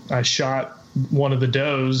went and I shot one of the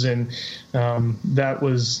does, and that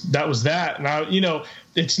was that. And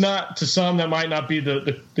it's not, to some that might not be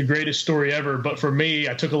the greatest story ever, but for me,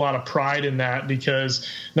 I took a lot of pride in that because,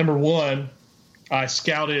 number one, I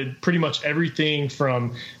scouted pretty much everything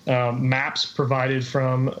from maps provided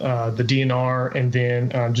from the DNR, and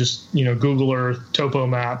then just Google Earth, topo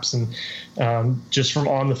maps, and just from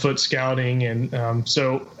on the foot scouting. And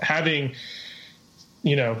so having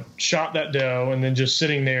shot that doe and then just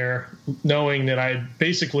sitting there knowing that I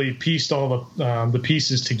basically pieced all the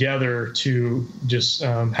pieces together to just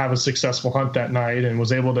have a successful hunt that night, and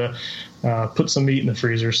was able to put some meat in the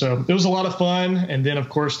freezer. So it was a lot of fun. And then, of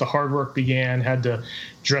course, the hard work began. Had to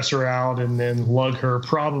dress her out and then lug her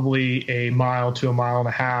probably a mile to a mile and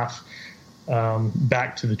a half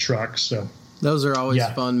back to the truck. So those are always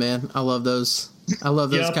fun, man. I love those. I love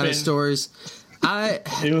those kind of stories.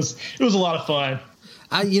 It was a lot of fun.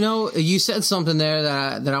 You said something there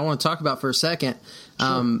that I want to talk about for a second.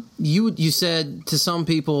 Sure. You said to some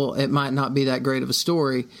people it might not be that great of a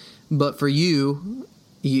story, but for you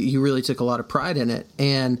really took a lot of pride in it.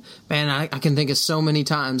 And man, I can think of so many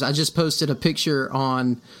times. I just posted a picture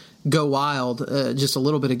on Go Wild just a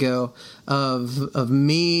little bit ago of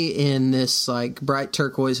me in this like bright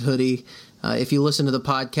turquoise hoodie. If you listen to the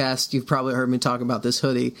podcast, you've probably heard me talk about this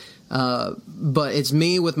hoodie. But it's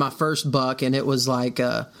me with my first buck, and it was like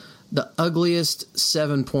the ugliest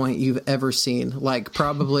 7-point you've ever seen. Like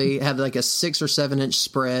probably had like a 6 or 7 inch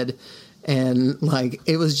spread, and like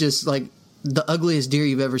it was just like the ugliest deer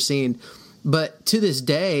you've ever seen. But to this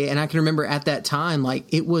day, and I can remember at that time,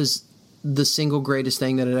 like it was the single greatest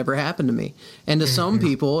thing that had ever happened to me. And to some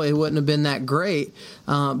people, it wouldn't have been that great.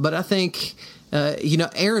 But I think...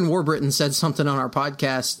 Aaron Warburton said something on our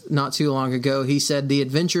podcast not too long ago. He said, the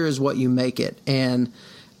adventure is what you make it. And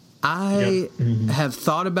I have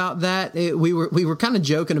thought about that. We were kind of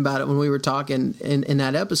joking about it when we were talking in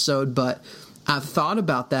that episode, but I've thought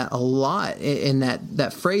about that a lot. And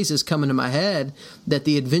that phrase is coming to my head, that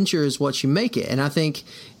the adventure is what you make it. And I think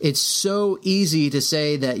it's so easy to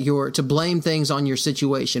say that to blame things on your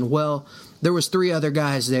situation. Well, there was 3 other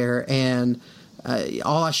guys there, and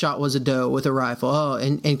all I shot was a doe with a rifle.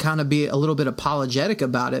 And kind of be a little bit apologetic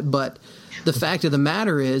about it. But the fact of the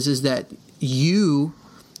matter is that you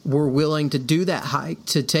were willing to do that hike,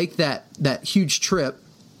 to take that huge trip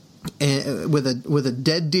with a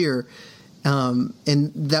dead deer, and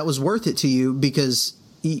that was worth it to you because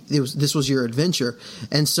this was your adventure.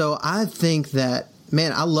 And so I think that,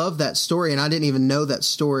 man, I love that story, and I didn't even know that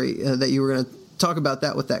story that you were going to talk about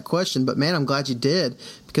that with that question, but man, I'm glad you did,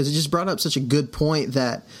 because it just brought up such a good point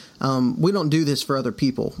that we don't do this for other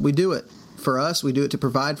people. We do it for us. We do it to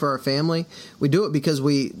provide for our family. We do it because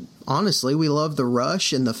we love the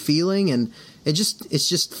rush and the feeling, and it's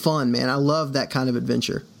just fun, man. I love that kind of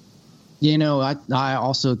adventure. I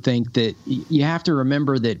also think that you have to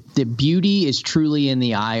remember that the beauty is truly in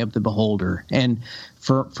the eye of the beholder. And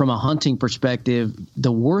from a hunting perspective,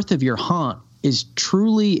 the worth of your hunt is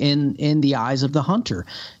truly in the eyes of the hunter.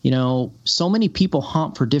 So many people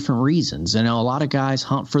hunt for different reasons. A lot of guys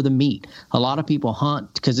hunt for the meat. A lot of people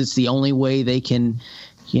hunt because it's the only way they can,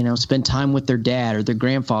 spend time with their dad or their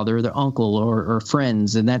grandfather or their uncle or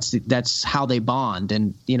friends. And that's how they bond.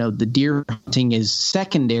 And, the deer hunting is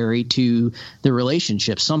secondary to the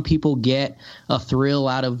relationship. Some people get a thrill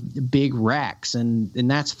out of big racks, and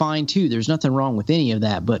that's fine too. There's nothing wrong with any of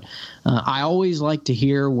that. But I always like to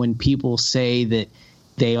hear when people say that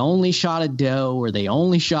they only shot a doe, or they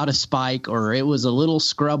only shot a spike, or it was a little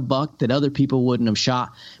scrub buck that other people wouldn't have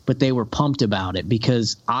shot, but they were pumped about it,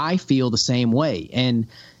 because I feel the same way. And,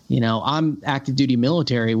 I'm active duty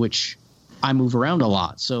military, which I move around a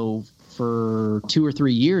lot. So for 2 or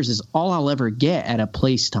 3 years is all I'll ever get at a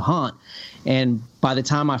place to hunt. And by the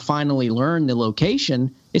time I finally learn the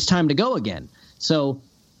location, it's time to go again. So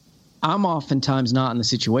I'm oftentimes not in the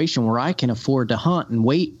situation where I can afford to hunt and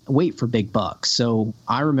wait for big bucks. So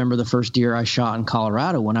I remember the first deer I shot in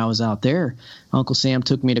Colorado when I was out there. Uncle Sam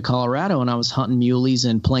took me to Colorado, and I was hunting muleys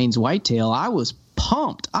and plains whitetail. I was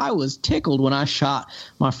pumped. I was tickled when I shot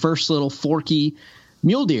my first little forky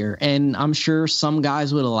mule deer. And I'm sure some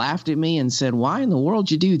guys would have laughed at me and said, why in the world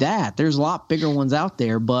you do that? There's a lot bigger ones out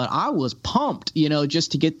there. But I was pumped,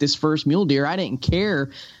 just to get this first mule deer. I didn't care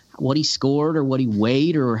what he scored or what he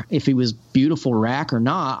weighed or if he was beautiful rack or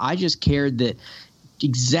not. I just cared that,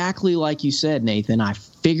 exactly like you said, Nathan, I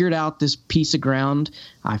figured out this piece of ground.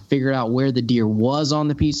 I figured out where the deer was on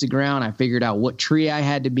the piece of ground. I figured out what tree I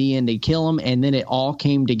had to be in to kill him. And then it all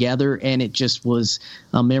came together, and it just was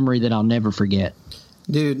a memory that I'll never forget.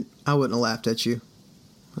 Dude, I wouldn't have laughed at you.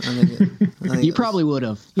 I think you probably would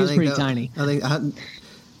have. He was pretty tiny.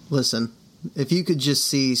 Listen, If you could just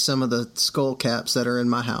see some of the skull caps that are in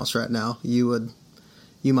my house right now, you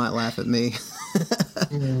might laugh at me.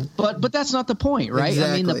 But that's not the point, right?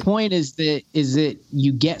 Exactly. I mean, the point is that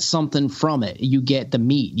you get something from it. You get the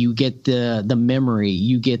meat, you get the memory,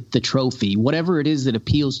 you get the trophy, whatever it is that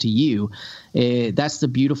appeals to you. That's the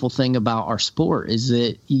beautiful thing about our sport, is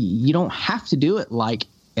that you don't have to do it like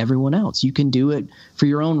everyone else. You can do it for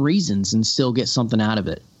your own reasons and still get something out of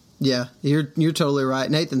it. Yeah, you're totally right,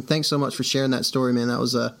 Nathan. Thanks so much for sharing that story, man. That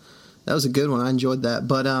was a good one. I enjoyed that.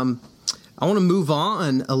 But I want to move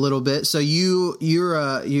on a little bit. So you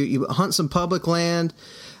hunt some public land.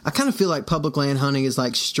 I kind of feel like public land hunting is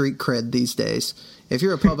like street cred these days. If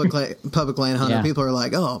you're a public land hunter, Yeah. people are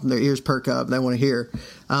like, oh, their ears perk up. They want to hear.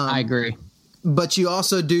 I agree. But you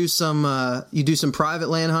also do some private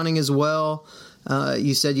land hunting as well.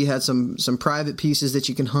 You said you had some private pieces that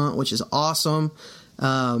you can hunt, which is awesome.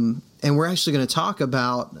 And we're actually going to talk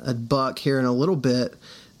about a buck here in a little bit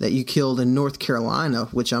that you killed in North Carolina,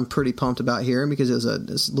 which I'm pretty pumped about hearing because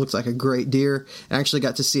it looks like a great deer. I actually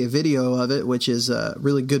got to see a video of it, which is a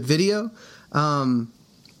really good video.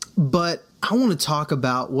 But I want to talk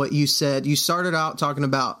about what you said. You started out talking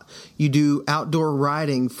about you do outdoor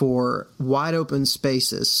riding for wide open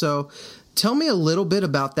spaces. So tell me a little bit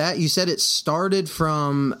about that. You said it started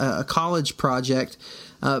from a college project,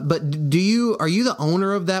 but are you the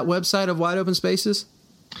owner of that website of Wide Open Spaces?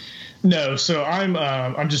 No, so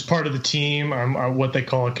I'm just part of the team. I'm what they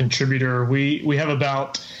call a contributor. We have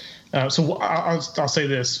about so I'll say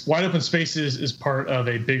this: Wide Open Spaces is part of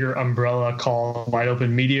a bigger umbrella called Wide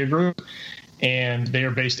Open Media Group, and they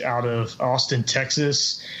are based out of Austin,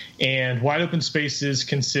 Texas. And Wide Open Spaces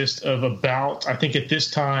consist of about, I think at this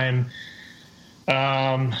time,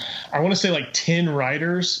 I want to say like 10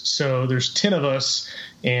 writers. So there's 10 of us,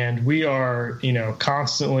 and we are,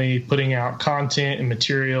 constantly putting out content and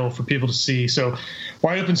material for people to see. So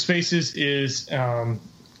Wide Open Spaces is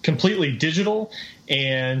completely digital,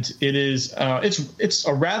 and it is it's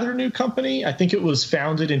a rather new company. I think it was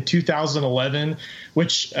founded in 2011,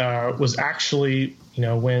 which was actually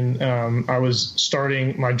when I was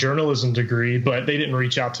starting my journalism degree, but they didn't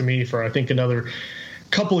reach out to me for I think another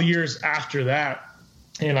couple of years after that.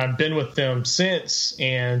 And I've been with them since.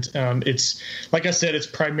 And it's, like I said, it's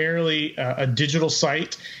primarily a digital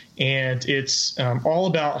site, and it's all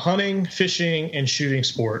about hunting, fishing, and shooting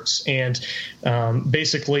sports. And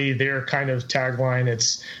basically their kind of tagline,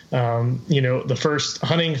 it's, the first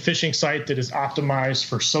hunting, fishing site that is optimized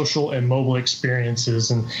for social and mobile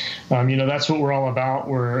experiences. And, that's what we're all about.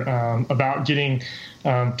 We're about getting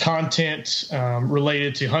content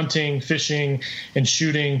related to hunting, fishing, and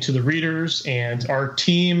shooting to the readers. And our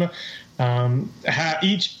team,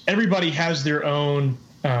 everybody has their own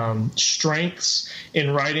strengths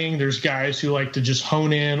in writing. There's guys who like to just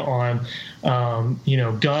hone in on,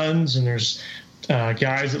 guns, and there's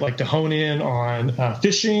guys that like to hone in on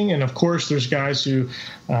fishing, and of course there's guys who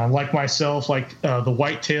like myself like the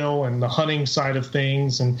whitetail and the hunting side of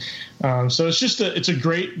things. And so it's a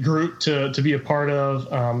great group to be a part of,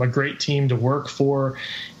 a great team to work for.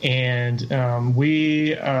 And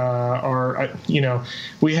we are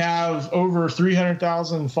we have over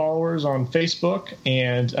 300,000 followers on Facebook,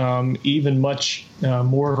 and even much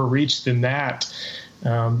more of a reach than that,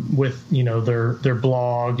 with their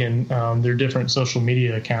blog and their different social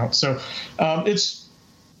media accounts. So it's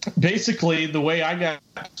basically the way I got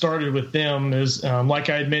started with them is, like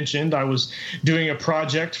I had mentioned, I was doing a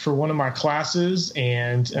project for one of my classes,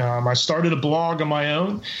 and I started a blog on my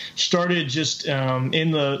own. Started just in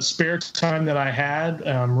the spare time that I had,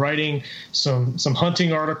 writing some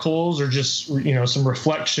hunting articles, or just some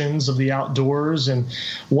reflections of the outdoors. And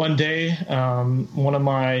one day, one of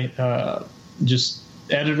my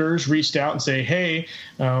editors reached out and say, hey,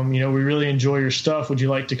 we really enjoy your stuff. Would you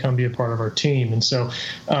like to come be a part of our team? And so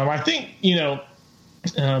I think,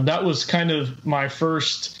 that was kind of my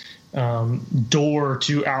first door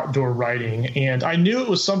to outdoor writing. And I knew it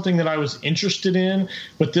was something that I was interested in,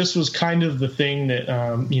 but this was kind of the thing that,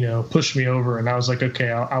 pushed me over. And I was like, okay,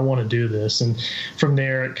 I want to do this. And from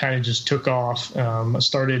there, it kind of just took off. I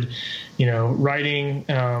started, writing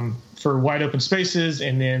for Wide Open Spaces,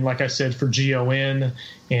 and then, like I said, for GON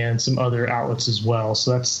and some other outlets as well.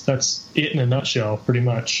 So that's it in a nutshell, pretty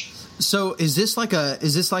much. So is this like a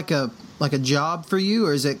job for you,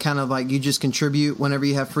 or is it kind of like you just contribute whenever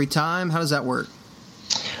you have free time? How does that work?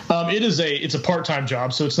 It's a part-time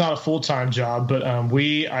job, so it's not a full-time job, but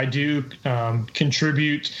I do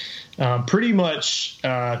contribute pretty much.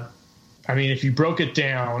 If you broke it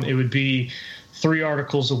down, it would be 3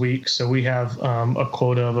 articles a week. So we have a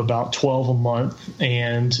quota of about 12 a month.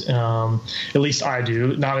 And at least I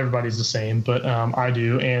do. Not everybody's the same, but I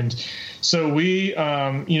do. And so we,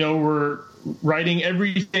 we're writing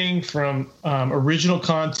everything from original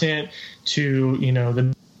content to,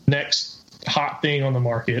 the next hot thing on the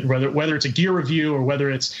market, whether it's a gear review or whether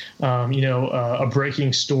it's a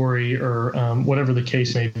breaking story or whatever the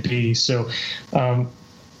case may be. So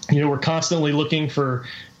we're constantly looking for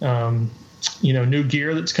new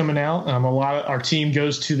gear that's coming out. A lot of our team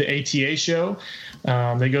goes to the ATA show.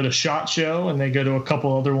 They go to SHOT Show, and they go to a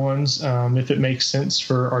couple other ones if it makes sense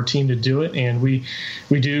for our team to do it. And we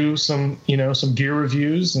do some gear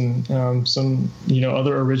reviews and some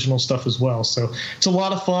other original stuff as well. So it's a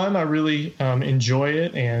lot of fun. I really enjoy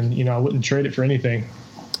it, and I wouldn't trade it for anything.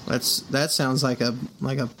 That sounds like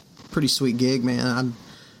a pretty sweet gig, man.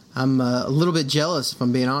 I'm a little bit jealous, if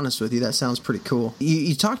I'm being honest with you. That sounds pretty cool.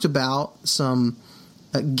 You talked about some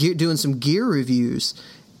doing some gear reviews,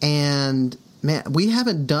 and man,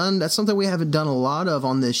 that's something we haven't done a lot of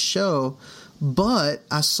on this show, but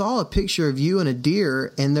I saw a picture of you and a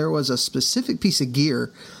deer, and there was a specific piece of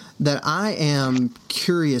gear that I am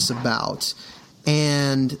curious about.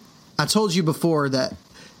 And I told you before that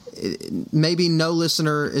maybe no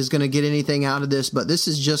listener is going to get anything out of this, but this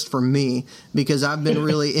is just for me because I've been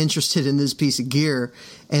really interested in this piece of gear,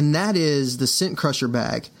 and that is the Scent Crusher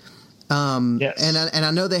bag. Yes. And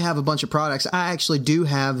I know they have a bunch of products. I actually do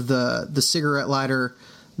have the cigarette lighter,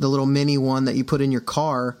 the little mini one that you put in your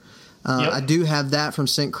car. Yep. I do have that from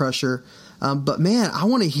Scent Crusher. But man, I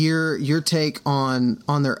want to hear your take on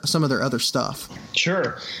some of their other stuff.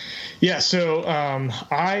 Sure. Yeah, so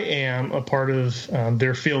I am a part of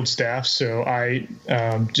their field staff, so I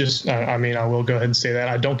will go ahead and say that.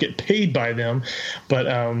 I don't get paid by them, but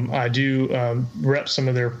I do rep some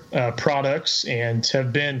of their products and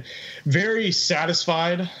have been very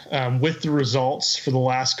satisfied with the results for the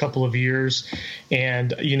last couple of years.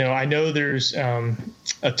 And, I know there's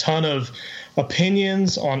a ton of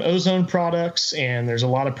opinions on ozone products, and there's a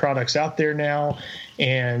lot of products out there now.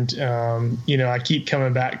 And, I keep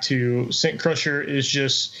coming back to Scent Crusher is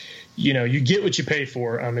just, you get what you pay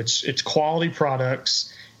for. It's quality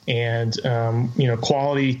products and,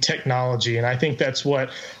 quality technology. And I think that's what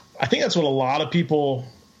a lot of people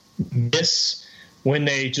miss when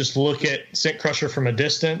they just look at Scent Crusher from a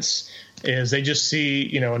distance. Is they just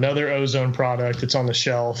see, another ozone product that's on the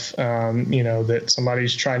shelf, that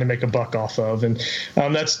somebody's trying to make a buck off of. And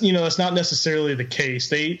that's not necessarily the case.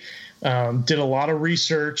 They did a lot of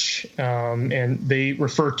research, and they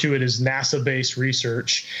refer to it as NASA-based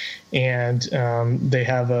research. And they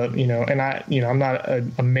have I'm not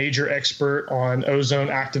a major expert on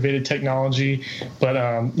ozone activated technology, but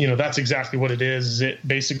that's exactly what it is. It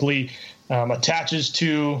basically attaches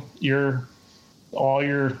to all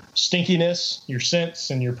your stinkiness, your scents,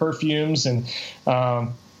 and your perfumes, and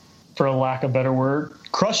for a lack of a better word,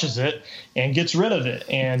 crushes it and gets rid of it.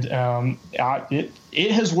 And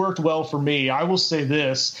it has worked well for me. I will say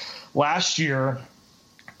this: last year,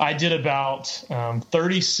 I did about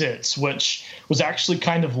 30 sits, which was actually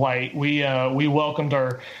kind of light. We welcomed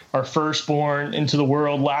our firstborn into the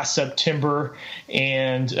world last September,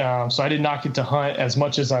 and so I did not get to hunt as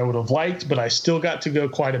much as I would have liked, but I still got to go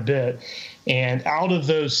quite a bit. And out of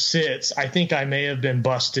those sits, I think I may have been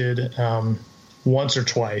busted once or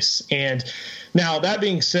twice. And now that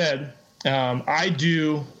being said, I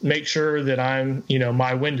do make sure that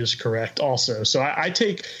my wind is correct also. So I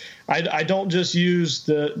don't just use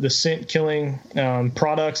the scent killing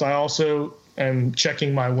products. I also am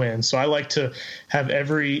checking my wind. So I like to have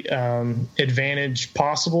every advantage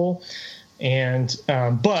possible. And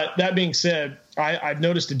but that being said, I've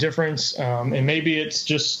noticed a difference, and maybe it's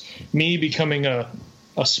just me becoming a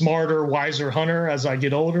smarter, wiser hunter as I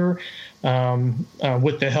get older,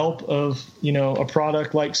 with the help of a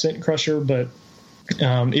product like Scent Crusher. But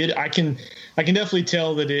I can definitely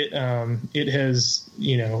tell that it has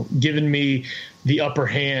given me the upper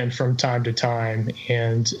hand from time to time,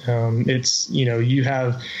 and it's you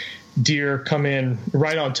have deer come in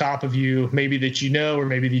right on top of you, maybe that or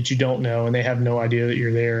maybe that you don't know, and they have no idea that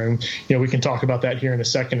you're there. And we can talk about that here in a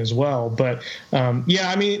second as well. But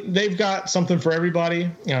they've got something for everybody.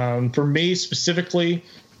 For me specifically,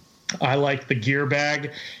 I like the gear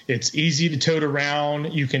bag. It's easy to tote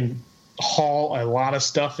around. You can haul a lot of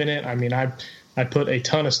stuff in it. I put a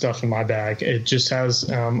ton of stuff in my bag. It just has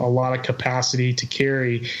a lot of capacity to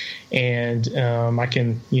carry, and I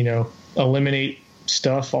can eliminate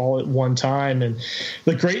stuff all at one time. And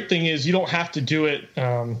the great thing is you don't have to do it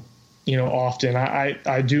often.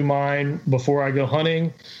 I do mine before I go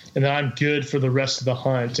hunting, and then I'm good for the rest of the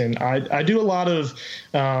hunt. And I do a lot of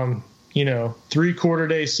 3/4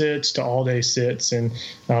 day sits to all day sits, and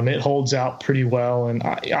it holds out pretty well. And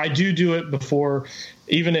I do it before,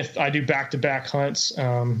 even if I do back-to-back hunts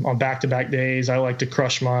on back-to-back days. I like to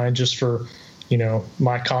crush mine just for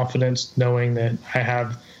my confidence, knowing that I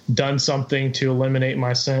have done something to eliminate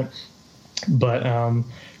my scent. But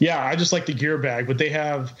I just like the gear bag. But they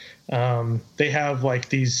have like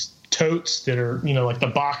these totes that are like the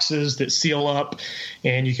boxes that seal up,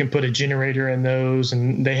 and you can put a generator in those,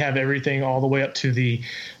 and they have everything all the way up to the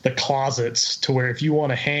closets, to where if you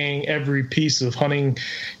want to hang every piece of hunting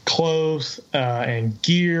clothes and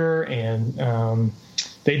gear, and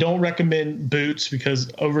they don't recommend boots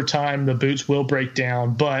because over time the boots will break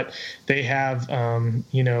down, but they have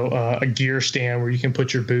a gear stand where you can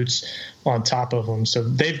put your boots on top of them. So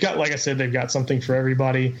they've got, like I said, they've got something for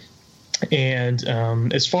everybody. And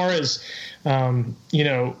as far as,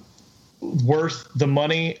 worth the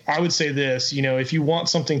money, I would say this, if you want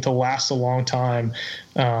something to last a long time,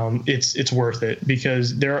 it's worth it,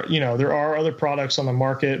 because there are other products on the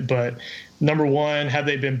market, but number one, have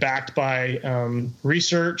they been backed by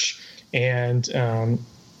research, and,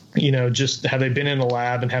 just have they been in the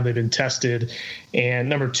lab, and have they been tested? And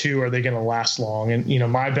number two, are they going to last long? And,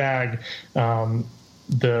 my bag,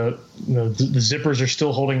 the zippers are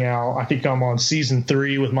still holding out. I think I'm on season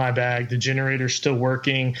 3 with my bag. The generator's still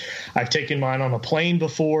working. I've taken mine on a plane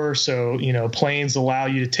before, so planes allow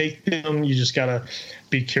you to take them. You just got to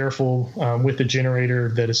be careful with the generator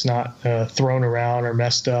that it's not thrown around or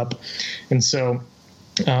messed up. And so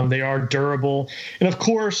they are durable. And of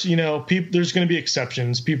course, there's going to be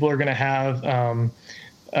exceptions. People are going to have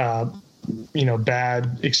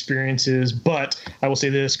bad experiences, but I will say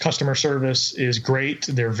this: customer service is great.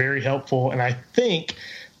 They're very helpful. And I think,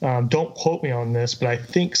 don't quote me on this, but I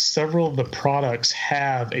think several of the products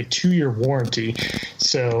have a 2-year warranty.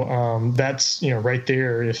 So that's, right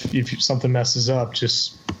there. If something messes up,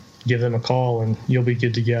 just give them a call and you'll be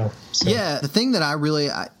good to go. So. Yeah. The thing that I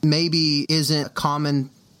maybe isn't a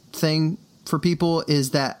common thing for people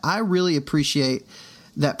is that I really appreciate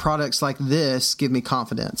that products like this give me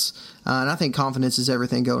confidence. And I think confidence is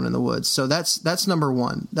everything going in the woods. So that's number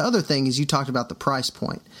one. The other thing is, you talked about the price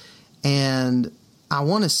point. And I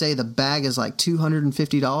want to say the bag is like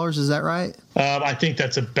 $250. Is that right? I think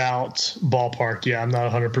that's about ballpark. Yeah, I'm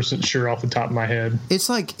not 100% sure off the top of my head. It's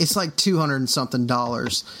like $200 and something.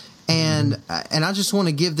 And I just want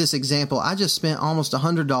to give this example. I just spent almost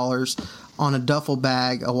 $100 on a duffel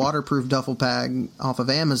bag, a waterproof duffel bag off of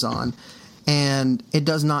Amazon, and it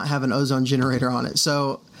does not have an ozone generator on it.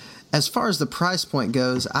 So as far as the price point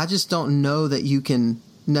goes, I just don't know that you can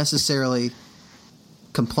necessarily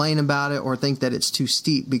complain about it or think that it's too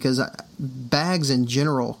steep, because bags in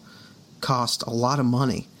general cost a lot of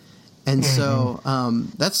money. And so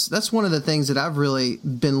that's one of the things that I've really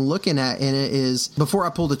been looking at in it is, before I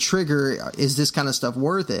pull the trigger, is this kind of stuff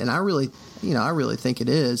worth it? And I really think it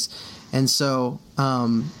is. And so,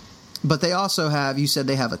 but they also have, you said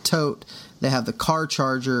they have a tote, they have the car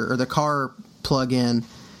charger or the car plug-in.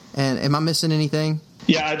 And am I missing anything?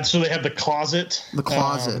 Yeah, so they have the closet. The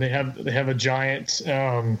closet. They have a giant.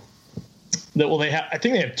 I think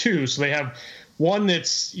they have two. So they have one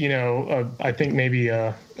that's I think maybe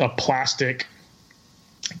a plastic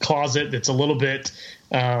closet that's a little bit.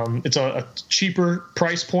 It's a cheaper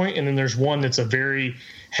price point, and then there's one that's a very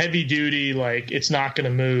heavy duty, like it's not going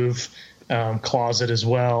to move closet as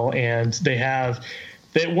well. And they have.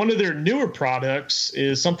 One of their newer products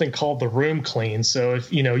is something called the Room Clean. So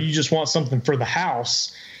if you just want something for the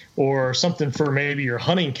house, or something for maybe your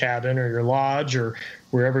hunting cabin or your lodge or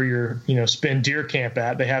wherever you're spend deer camp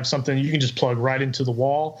at, they have something you can just plug right into the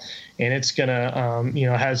wall, and it's gonna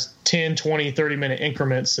has 10, 20, 30-minute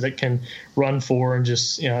increments that it can run for, and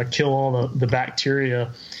just kill all the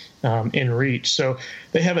bacteria in reach. So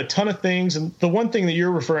they have a ton of things. And the one thing that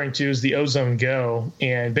you're referring to is the Ozone Go.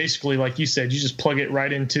 And basically, like you said, you just plug it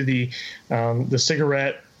right into the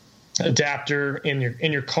cigarette adapter in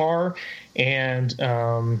your car. And,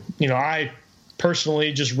 I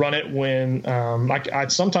personally just run it when I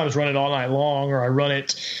sometimes run it all night long, or I run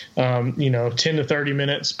it, 10 to 30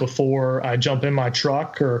 minutes before I jump in my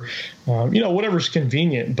truck, or, whatever's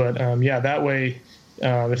convenient. But, that way,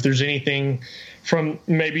 if there's anything from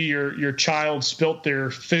maybe your child spilt their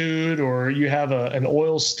food, or you have an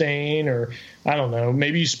oil stain, or I don't know,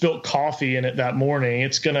 maybe you spilt coffee in it that morning,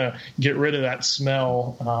 it's going to get rid of that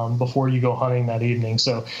smell before you go hunting that evening.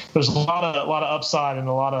 So there's a lot of upside and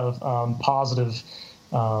a lot of positive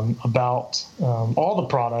about all the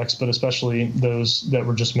products, but especially those that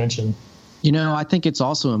were just mentioned. I think it's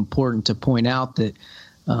also important to point out that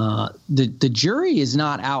the jury is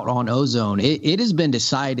not out on ozone. It has been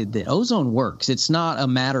decided that ozone works. It's not a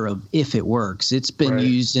matter of if it works. It's been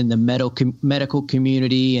used in the medical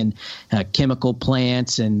community and chemical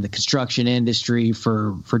plants and the construction industry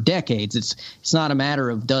for decades. It's not a matter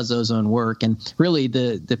of does ozone work. And really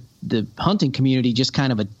the hunting community just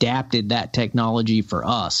kind of adapted that technology for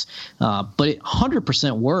us. But it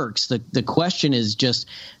 100% works. The question is just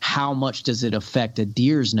how much does it affect a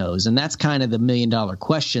deer's nose? And that's kind of the $1 million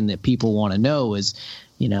question that people want to know is,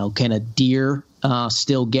 can a deer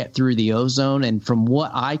still get through the ozone? And from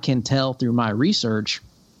what I can tell through my research,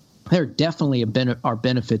 there definitely are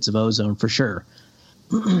benefits of ozone for sure.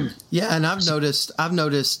 Yeah, and I've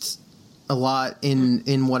noticed a lot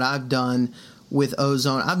in what I've done with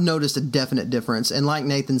ozone. I've noticed a definite difference. And like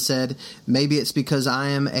Nathan said, maybe it's because I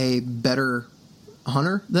am a better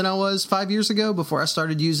hunter than I was 5 years ago before I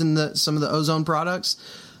started using some of the ozone products.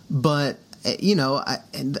 But, I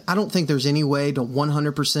don't think there's any way to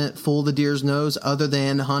 100% fool the deer's nose other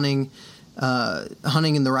than hunting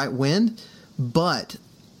in the right wind. But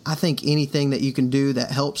I think anything that you can do that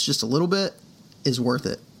helps just a little bit is worth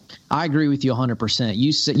it. I agree with you 100%.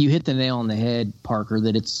 You hit the nail on the head, Parker,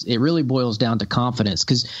 that it really boils down to confidence,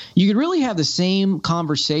 because you could really have the same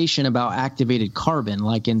conversation about activated carbon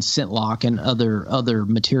like in ScentLok and other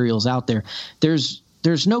materials out there. There's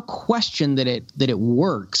no question that it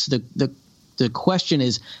works. The question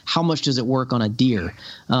is how much does it work on a deer?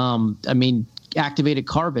 Activated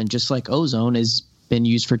carbon, just like ozone, is been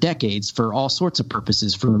used for decades for all sorts of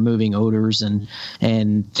purposes, for removing odors and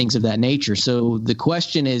things of that nature. So the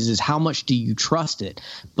question is how much do you trust it?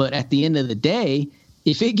 But at the end of the day,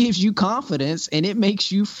 if it gives you confidence and it makes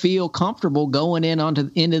you feel comfortable going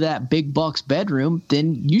into that big buck's bedroom,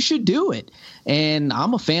 then you should do it. And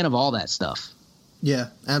I'm a fan of all that stuff. Yeah,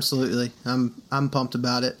 absolutely. I'm pumped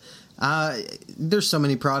about it. There's so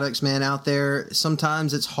many products, man, out there.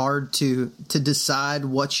 Sometimes it's hard to decide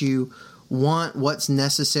what you want, what's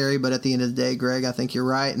necessary, but at the end of the day, Greg, I think you're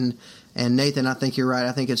right, and Nathan, I think you're right.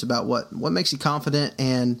 I think it's about what makes you confident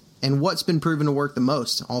and what's been proven to work the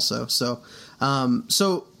most also. So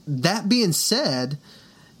that being said,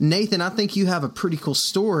 Nathan, I think you have a pretty cool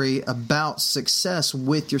story about success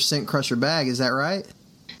with your Scent Crusher bag. Is that right?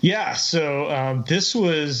 Yeah, so this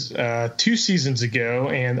was 2 seasons ago,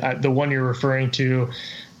 and the one you're referring to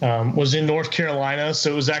was in North Carolina.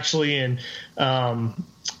 So it was actually in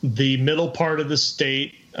the middle part of the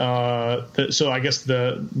state. So I guess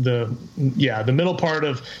the middle part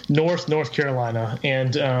of North Carolina,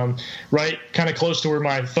 and right kind of close to where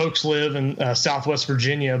my folks live in Southwest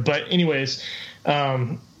Virginia. But anyways,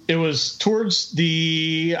 it was towards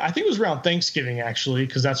I think it was around Thanksgiving, actually,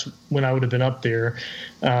 because that's when I would have been up there.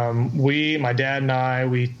 My dad and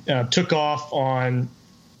I took off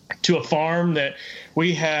to a farm that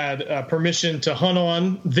we had permission to hunt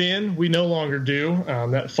on then. We no longer do.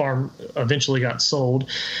 That farm eventually got sold.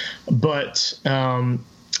 But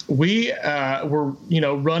we were,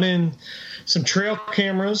 running some trail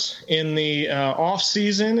cameras in the off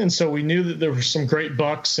season, and so we knew that there were some great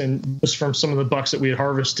bucks, and just from some of the bucks that we had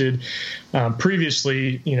harvested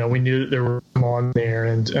previously, we knew that there were some on there.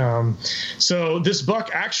 And so this buck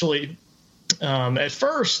actually, at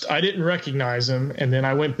first I didn't recognize him, and then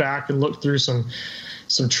I went back and looked through some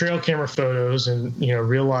trail camera photos and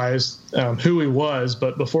realized who he was.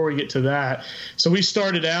 But before we get to that, so we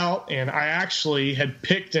started out, and I actually had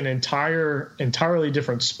picked an entirely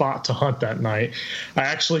different spot to hunt that night. I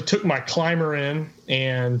actually took my climber in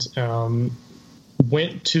and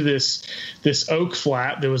went to this oak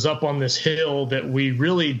flat that was up on this hill that we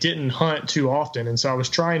really didn't hunt too often, and so I was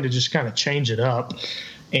trying to just kind of change it up.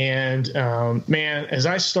 And man, as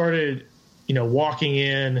I started walking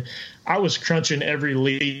in, I was crunching every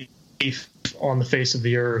leaf on the face of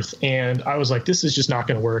the earth, and I was like, this is just not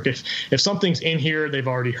going to work. If something's in here, they've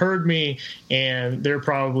already heard me, and they're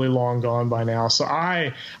probably long gone by now. So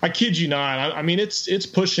I kid you not, I mean, it's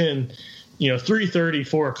pushing 3:30,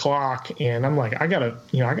 4 o'clock, and I'm like, I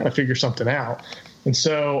gotta figure something out. And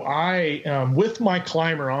so I with my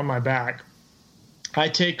climber on my back, I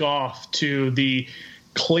take off to the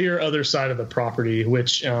clear other side of the property,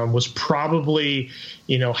 which was probably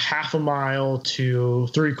half a mile to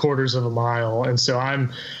 3/4 of a mile. And so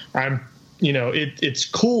I'm it's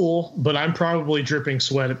cool, but I'm probably dripping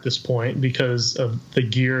sweat at this point because of the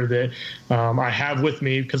gear that I have with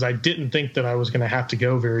me, because I didn't think that I was going to have to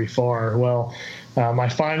go very far. Well, I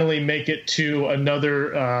finally make it to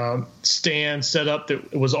another stand set up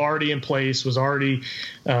that was already in place, was already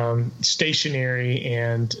stationary,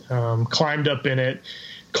 and climbed up in it,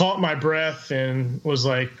 caught my breath, and was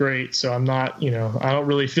like, great. So I'm not, I don't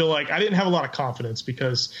really feel like, I didn't have a lot of confidence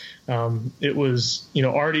because it was,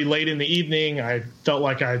 already late in the evening. I felt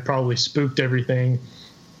like I had probably spooked everything,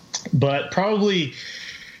 but probably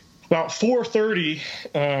about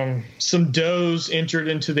 4:30, some does entered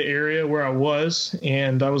into the area where I was,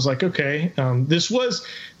 and I was like, okay, this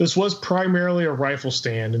was primarily a rifle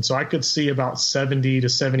stand, and so I could see about 70 to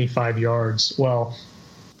 75 yards. Well,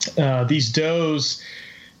 these does,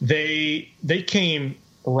 they came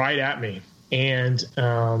right at me, and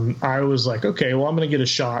I was like, okay, well, I'm going to get a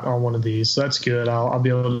shot on one of these, so that's good. I'll be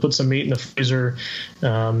able to put some meat in the freezer.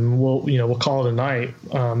 We'll call it a night.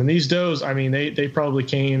 And these does, I mean, they probably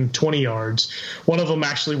came 20 yards. One of them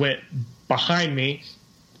actually went behind me,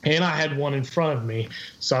 and I had one in front of me,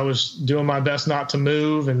 so I was doing my best not to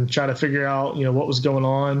move and try to figure out, what was going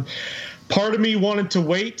on. Part of me wanted to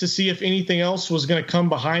wait to see if anything else was going to come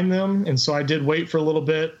behind them, and so I did wait for a little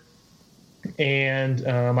bit. And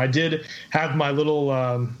I did have my little,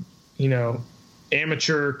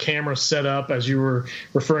 amateur camera set up, as you were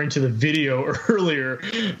referring to the video earlier.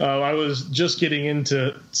 I was just getting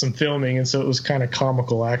into some filming, and so it was kind of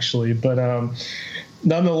comical, actually. But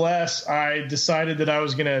nonetheless, I decided that I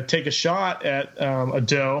was going to take a shot at a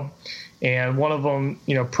doe. And one of them,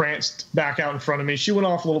 pranced back out in front of me. She went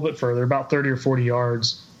off a little bit further, about 30 or 40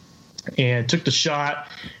 yards, and took the shot,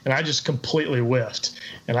 and I just completely whiffed.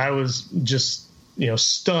 And I was just,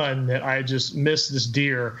 stunned that I just missed this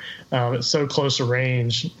deer at so close a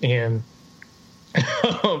range. And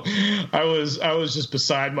I was just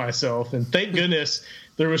beside myself. And thank goodness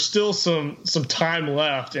there was still some time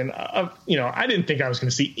left. And, I didn't think I was going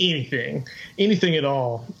to see anything at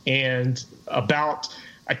all. And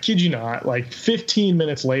I kid you not, like 15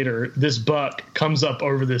 minutes later, this buck comes up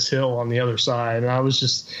over this hill on the other side, and I was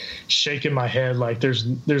just shaking my head like there's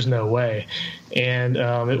no way. And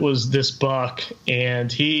it was this buck, and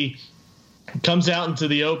he comes out into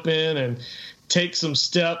the open and takes some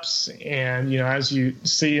steps, and as you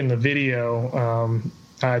see in the video,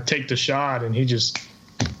 I take the shot, and he just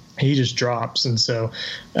drops. And so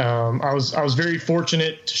I was very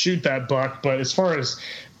fortunate to shoot that buck. But as far as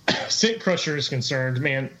Scent Crusher is concerned,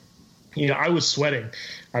 man, I was sweating.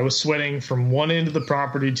 I was sweating from one end of the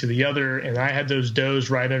property to the other, and I had those does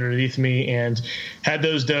right underneath me. And had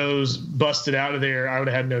those does busted out of there, I would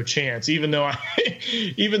have had no chance. Even though I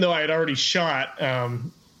had already shot,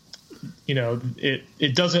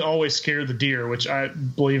 it doesn't always scare the deer, which I,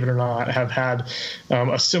 believe it or not, have had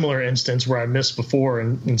a similar instance where I missed before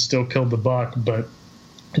and still killed the buck. But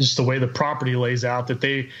just the way the property lays out, that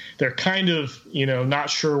they're kind of, not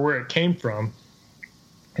sure where it came from.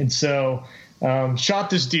 And so shot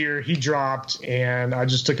this deer, he dropped, and I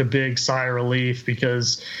just took a big sigh of relief,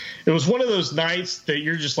 because it was one of those nights that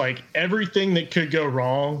you're just like, everything that could go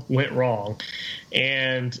wrong went wrong.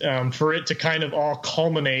 And for it to kind of all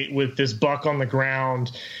culminate with this buck on the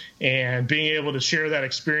ground, and being able to share that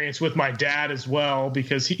experience with my dad as well,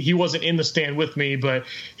 because he wasn't in the stand with me, but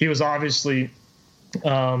he was obviously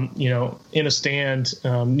in a stand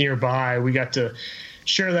nearby. We got to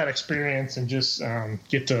share that experience and just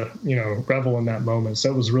get to revel in that moment. So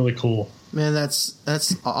it was really cool. Man, that's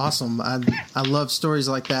awesome. I love stories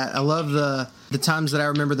like that. I love the times that I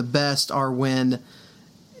remember the best are when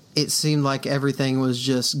it seemed like everything was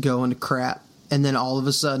just going to crap, and then all of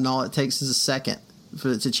a sudden all it takes is a second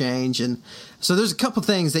for it to change. And so there's a couple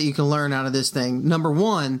things that you can learn out of this thing. Number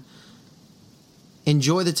one,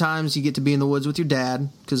 enjoy the times you get to be in the woods with your dad,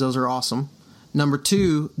 because those are awesome. Number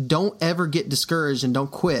two, don't ever get discouraged and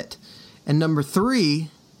don't quit. And number three,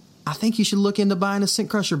 I think you should look into buying a Scent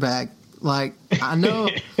Crusher bag. Like, I know,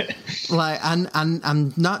 like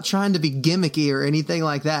I'm not trying to be gimmicky or anything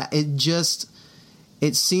like that.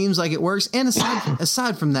 It seems like it works. And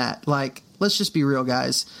aside from that, like, let's just be real,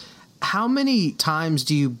 guys. How many times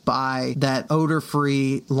do you buy that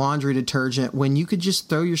odor-free laundry detergent when you could just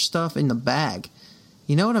throw your stuff in the bag?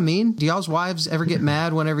 You know what I mean? Do y'all's wives ever get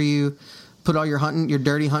mad whenever you put all your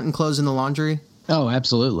dirty hunting clothes in the laundry? Oh,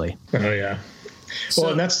 absolutely. Oh, yeah.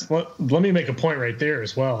 Well, and let me make a point right there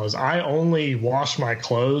as well, is I only wash my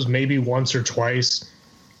clothes maybe once or twice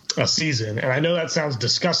a season. And I know that sounds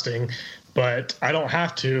disgusting, but I don't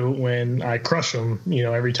have to when I crush them,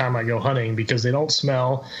 every time I go hunting, because they don't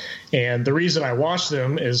smell. And the reason I wash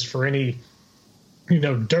them is for any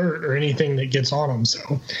dirt or anything that gets on them.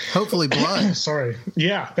 So hopefully blood. Sorry.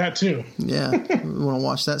 Yeah, that too. Yeah. We want to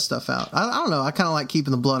wash that stuff out. I don't know. I kind of like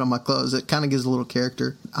keeping the blood on my clothes. It kind of gives a little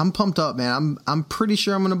character. I'm pumped up, man. I'm pretty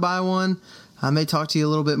sure I'm going to buy one. I may talk to you a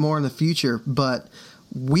little bit more in the future, but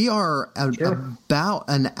we are about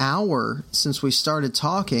an hour since we started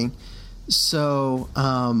talking. So,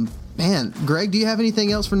 man, Greg, do you have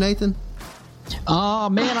anything else for Nathan?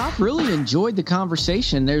 Man, I've really enjoyed the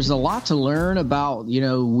conversation. There's a lot to learn about.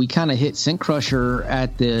 We kind of hit Scent Crusher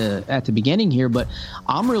at the beginning here, but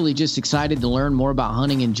I'm really just excited to learn more about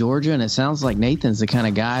hunting in Georgia. And it sounds like Nathan's the kind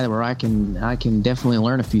of guy where I can definitely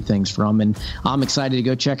learn a few things from. And I'm excited to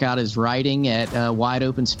go check out his writing at Wide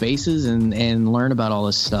Open Spaces and learn about all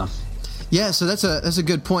this stuff. Yeah, so that's a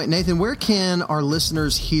good point, Nathan. Where can our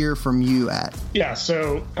listeners hear from you at? Yeah,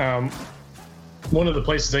 so one of the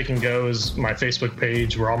places they can go is my Facebook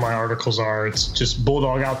page where all my articles are. It's just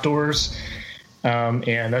Bulldog Outdoors,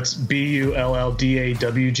 and that's BULLDAWG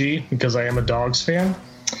because I am a dogs fan.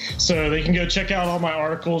 So they can go check out all my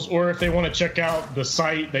articles, or if they want to check out the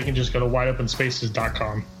site, they can just go to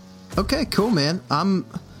wideopenspaces.com. Okay, cool, man. I'm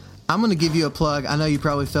going to give you a plug. I know you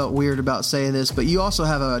probably felt weird about saying this, but you also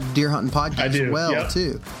have a deer hunting podcast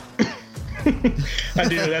too. I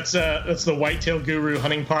do. That's the Whitetail Guru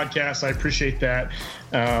hunting podcast. I appreciate that.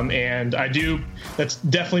 And I do. That's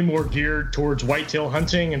definitely more geared towards whitetail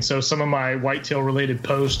hunting. And so some of my whitetail related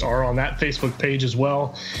posts are on that Facebook page as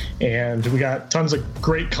well. And we got tons of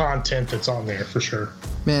great content that's on there for sure.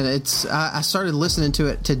 Man, I started listening to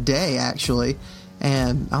it today actually,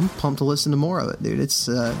 and I'm pumped to listen to more of it, dude. It's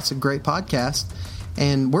a great podcast.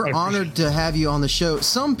 And we're honored to have you on the show.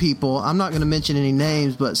 Some people, I'm not going to mention any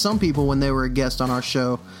names, but some people, when they were a guest on our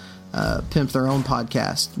show, pimped their own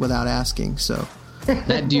podcast without asking. So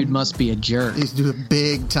that dude must be a jerk. He's a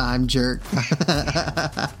big time jerk.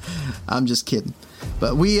 I'm just kidding.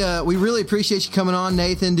 But we really appreciate you coming on,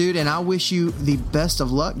 Nathan, dude. And I wish you the best of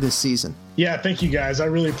luck this season. Yeah, thank you guys. I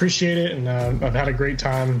really appreciate it. And I've had a great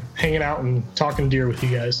time hanging out and talking deer with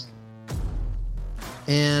you guys.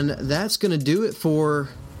 And that's going to do it for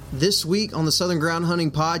this week on the Southern Ground Hunting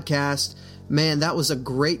Podcast. Man, that was a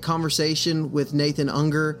great conversation with Nathan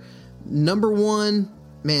Unger. Number one,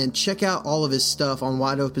 man, check out all of his stuff on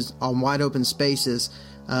Wide Open Spaces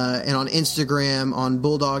and on Instagram, on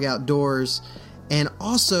Bulldog Outdoors. And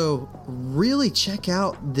also, really check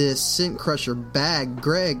out this Scent Crusher bag.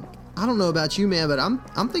 Greg, I don't know about you, man, but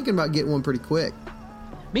I'm thinking about getting one pretty quick.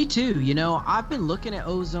 Me too. I've been looking at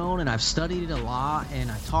Ozone and I've studied it a lot, and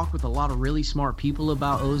I talked with a lot of really smart people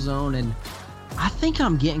about Ozone, and I think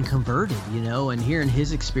I'm getting converted, and hearing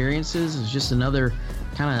his experiences is just another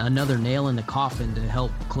nail in the coffin to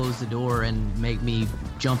help close the door and make me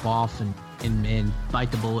jump off and bite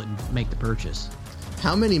the bullet and make the purchase.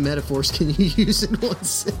 How many metaphors can you use in one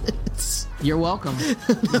sentence? You're welcome.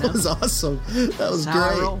 That was awesome. That was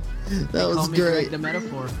great. That was great. Greg the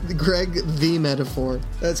Metaphor. Greg the Metaphor.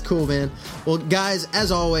 That's cool, man. Well, guys,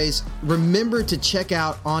 as always, remember to check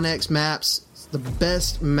out onX Maps. It's the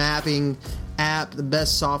best mapping app, the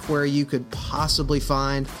best software you could possibly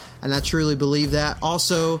find, and I truly believe that.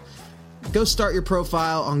 Also, go start your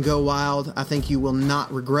profile on Go Wild. I think you will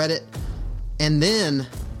not regret it. And then,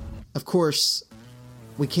 of course,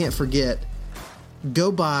 we can't forget,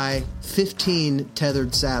 go buy 15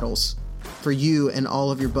 tethered saddles for you and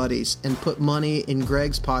all of your buddies and put money in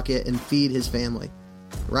Greg's pocket and feed his family.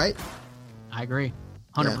 Right? I agree.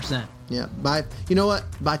 100%. Yeah. You know what?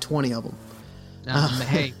 Buy 20 of them.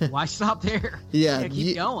 Hey, why stop there? Yeah.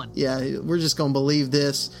 Keep going. Yeah. We're just going to believe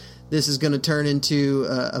this. This is going to turn into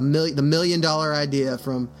the $1 million idea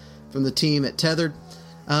from the team at Tethered.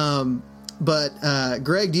 But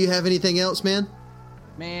Greg, do you have anything else, man?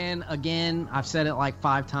 Man, again, I've said it like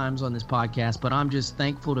 5 times on this podcast, but I'm just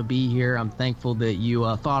thankful to be here. I'm thankful that you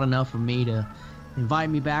thought enough of me to invite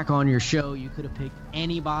me back on your show. You could have picked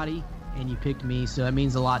anybody, and you picked me, so that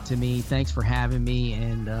means a lot to me. Thanks for having me,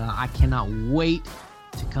 and I cannot wait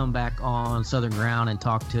to come back on Southern Ground and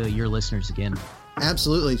talk to your listeners again.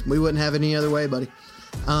 Absolutely. We wouldn't have it any other way, buddy.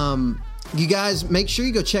 You guys, make sure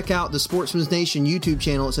you go check out the Sportsman's Nation YouTube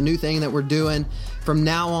channel. It's a new thing that we're doing. From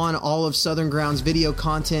now on, all of Southern Ground's video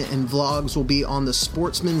content and vlogs will be on the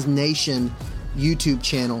Sportsman's Nation YouTube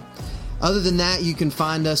channel. Other than that, you can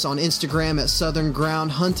find us on Instagram at Southern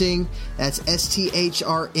Ground Hunting. That's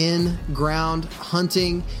STHRN Ground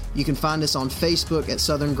Hunting. You can find us on Facebook at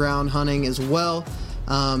Southern Ground Hunting as well.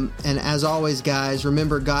 And as always, guys,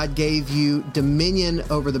 remember God gave you dominion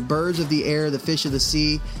over the birds of the air, the fish of the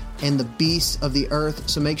sea, and the beasts of the earth.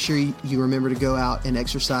 So make sure you remember to go out and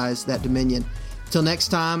exercise that dominion. Till next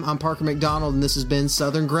time, I'm Parker McDonald, and this has been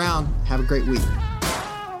Southern Ground. Have a great week.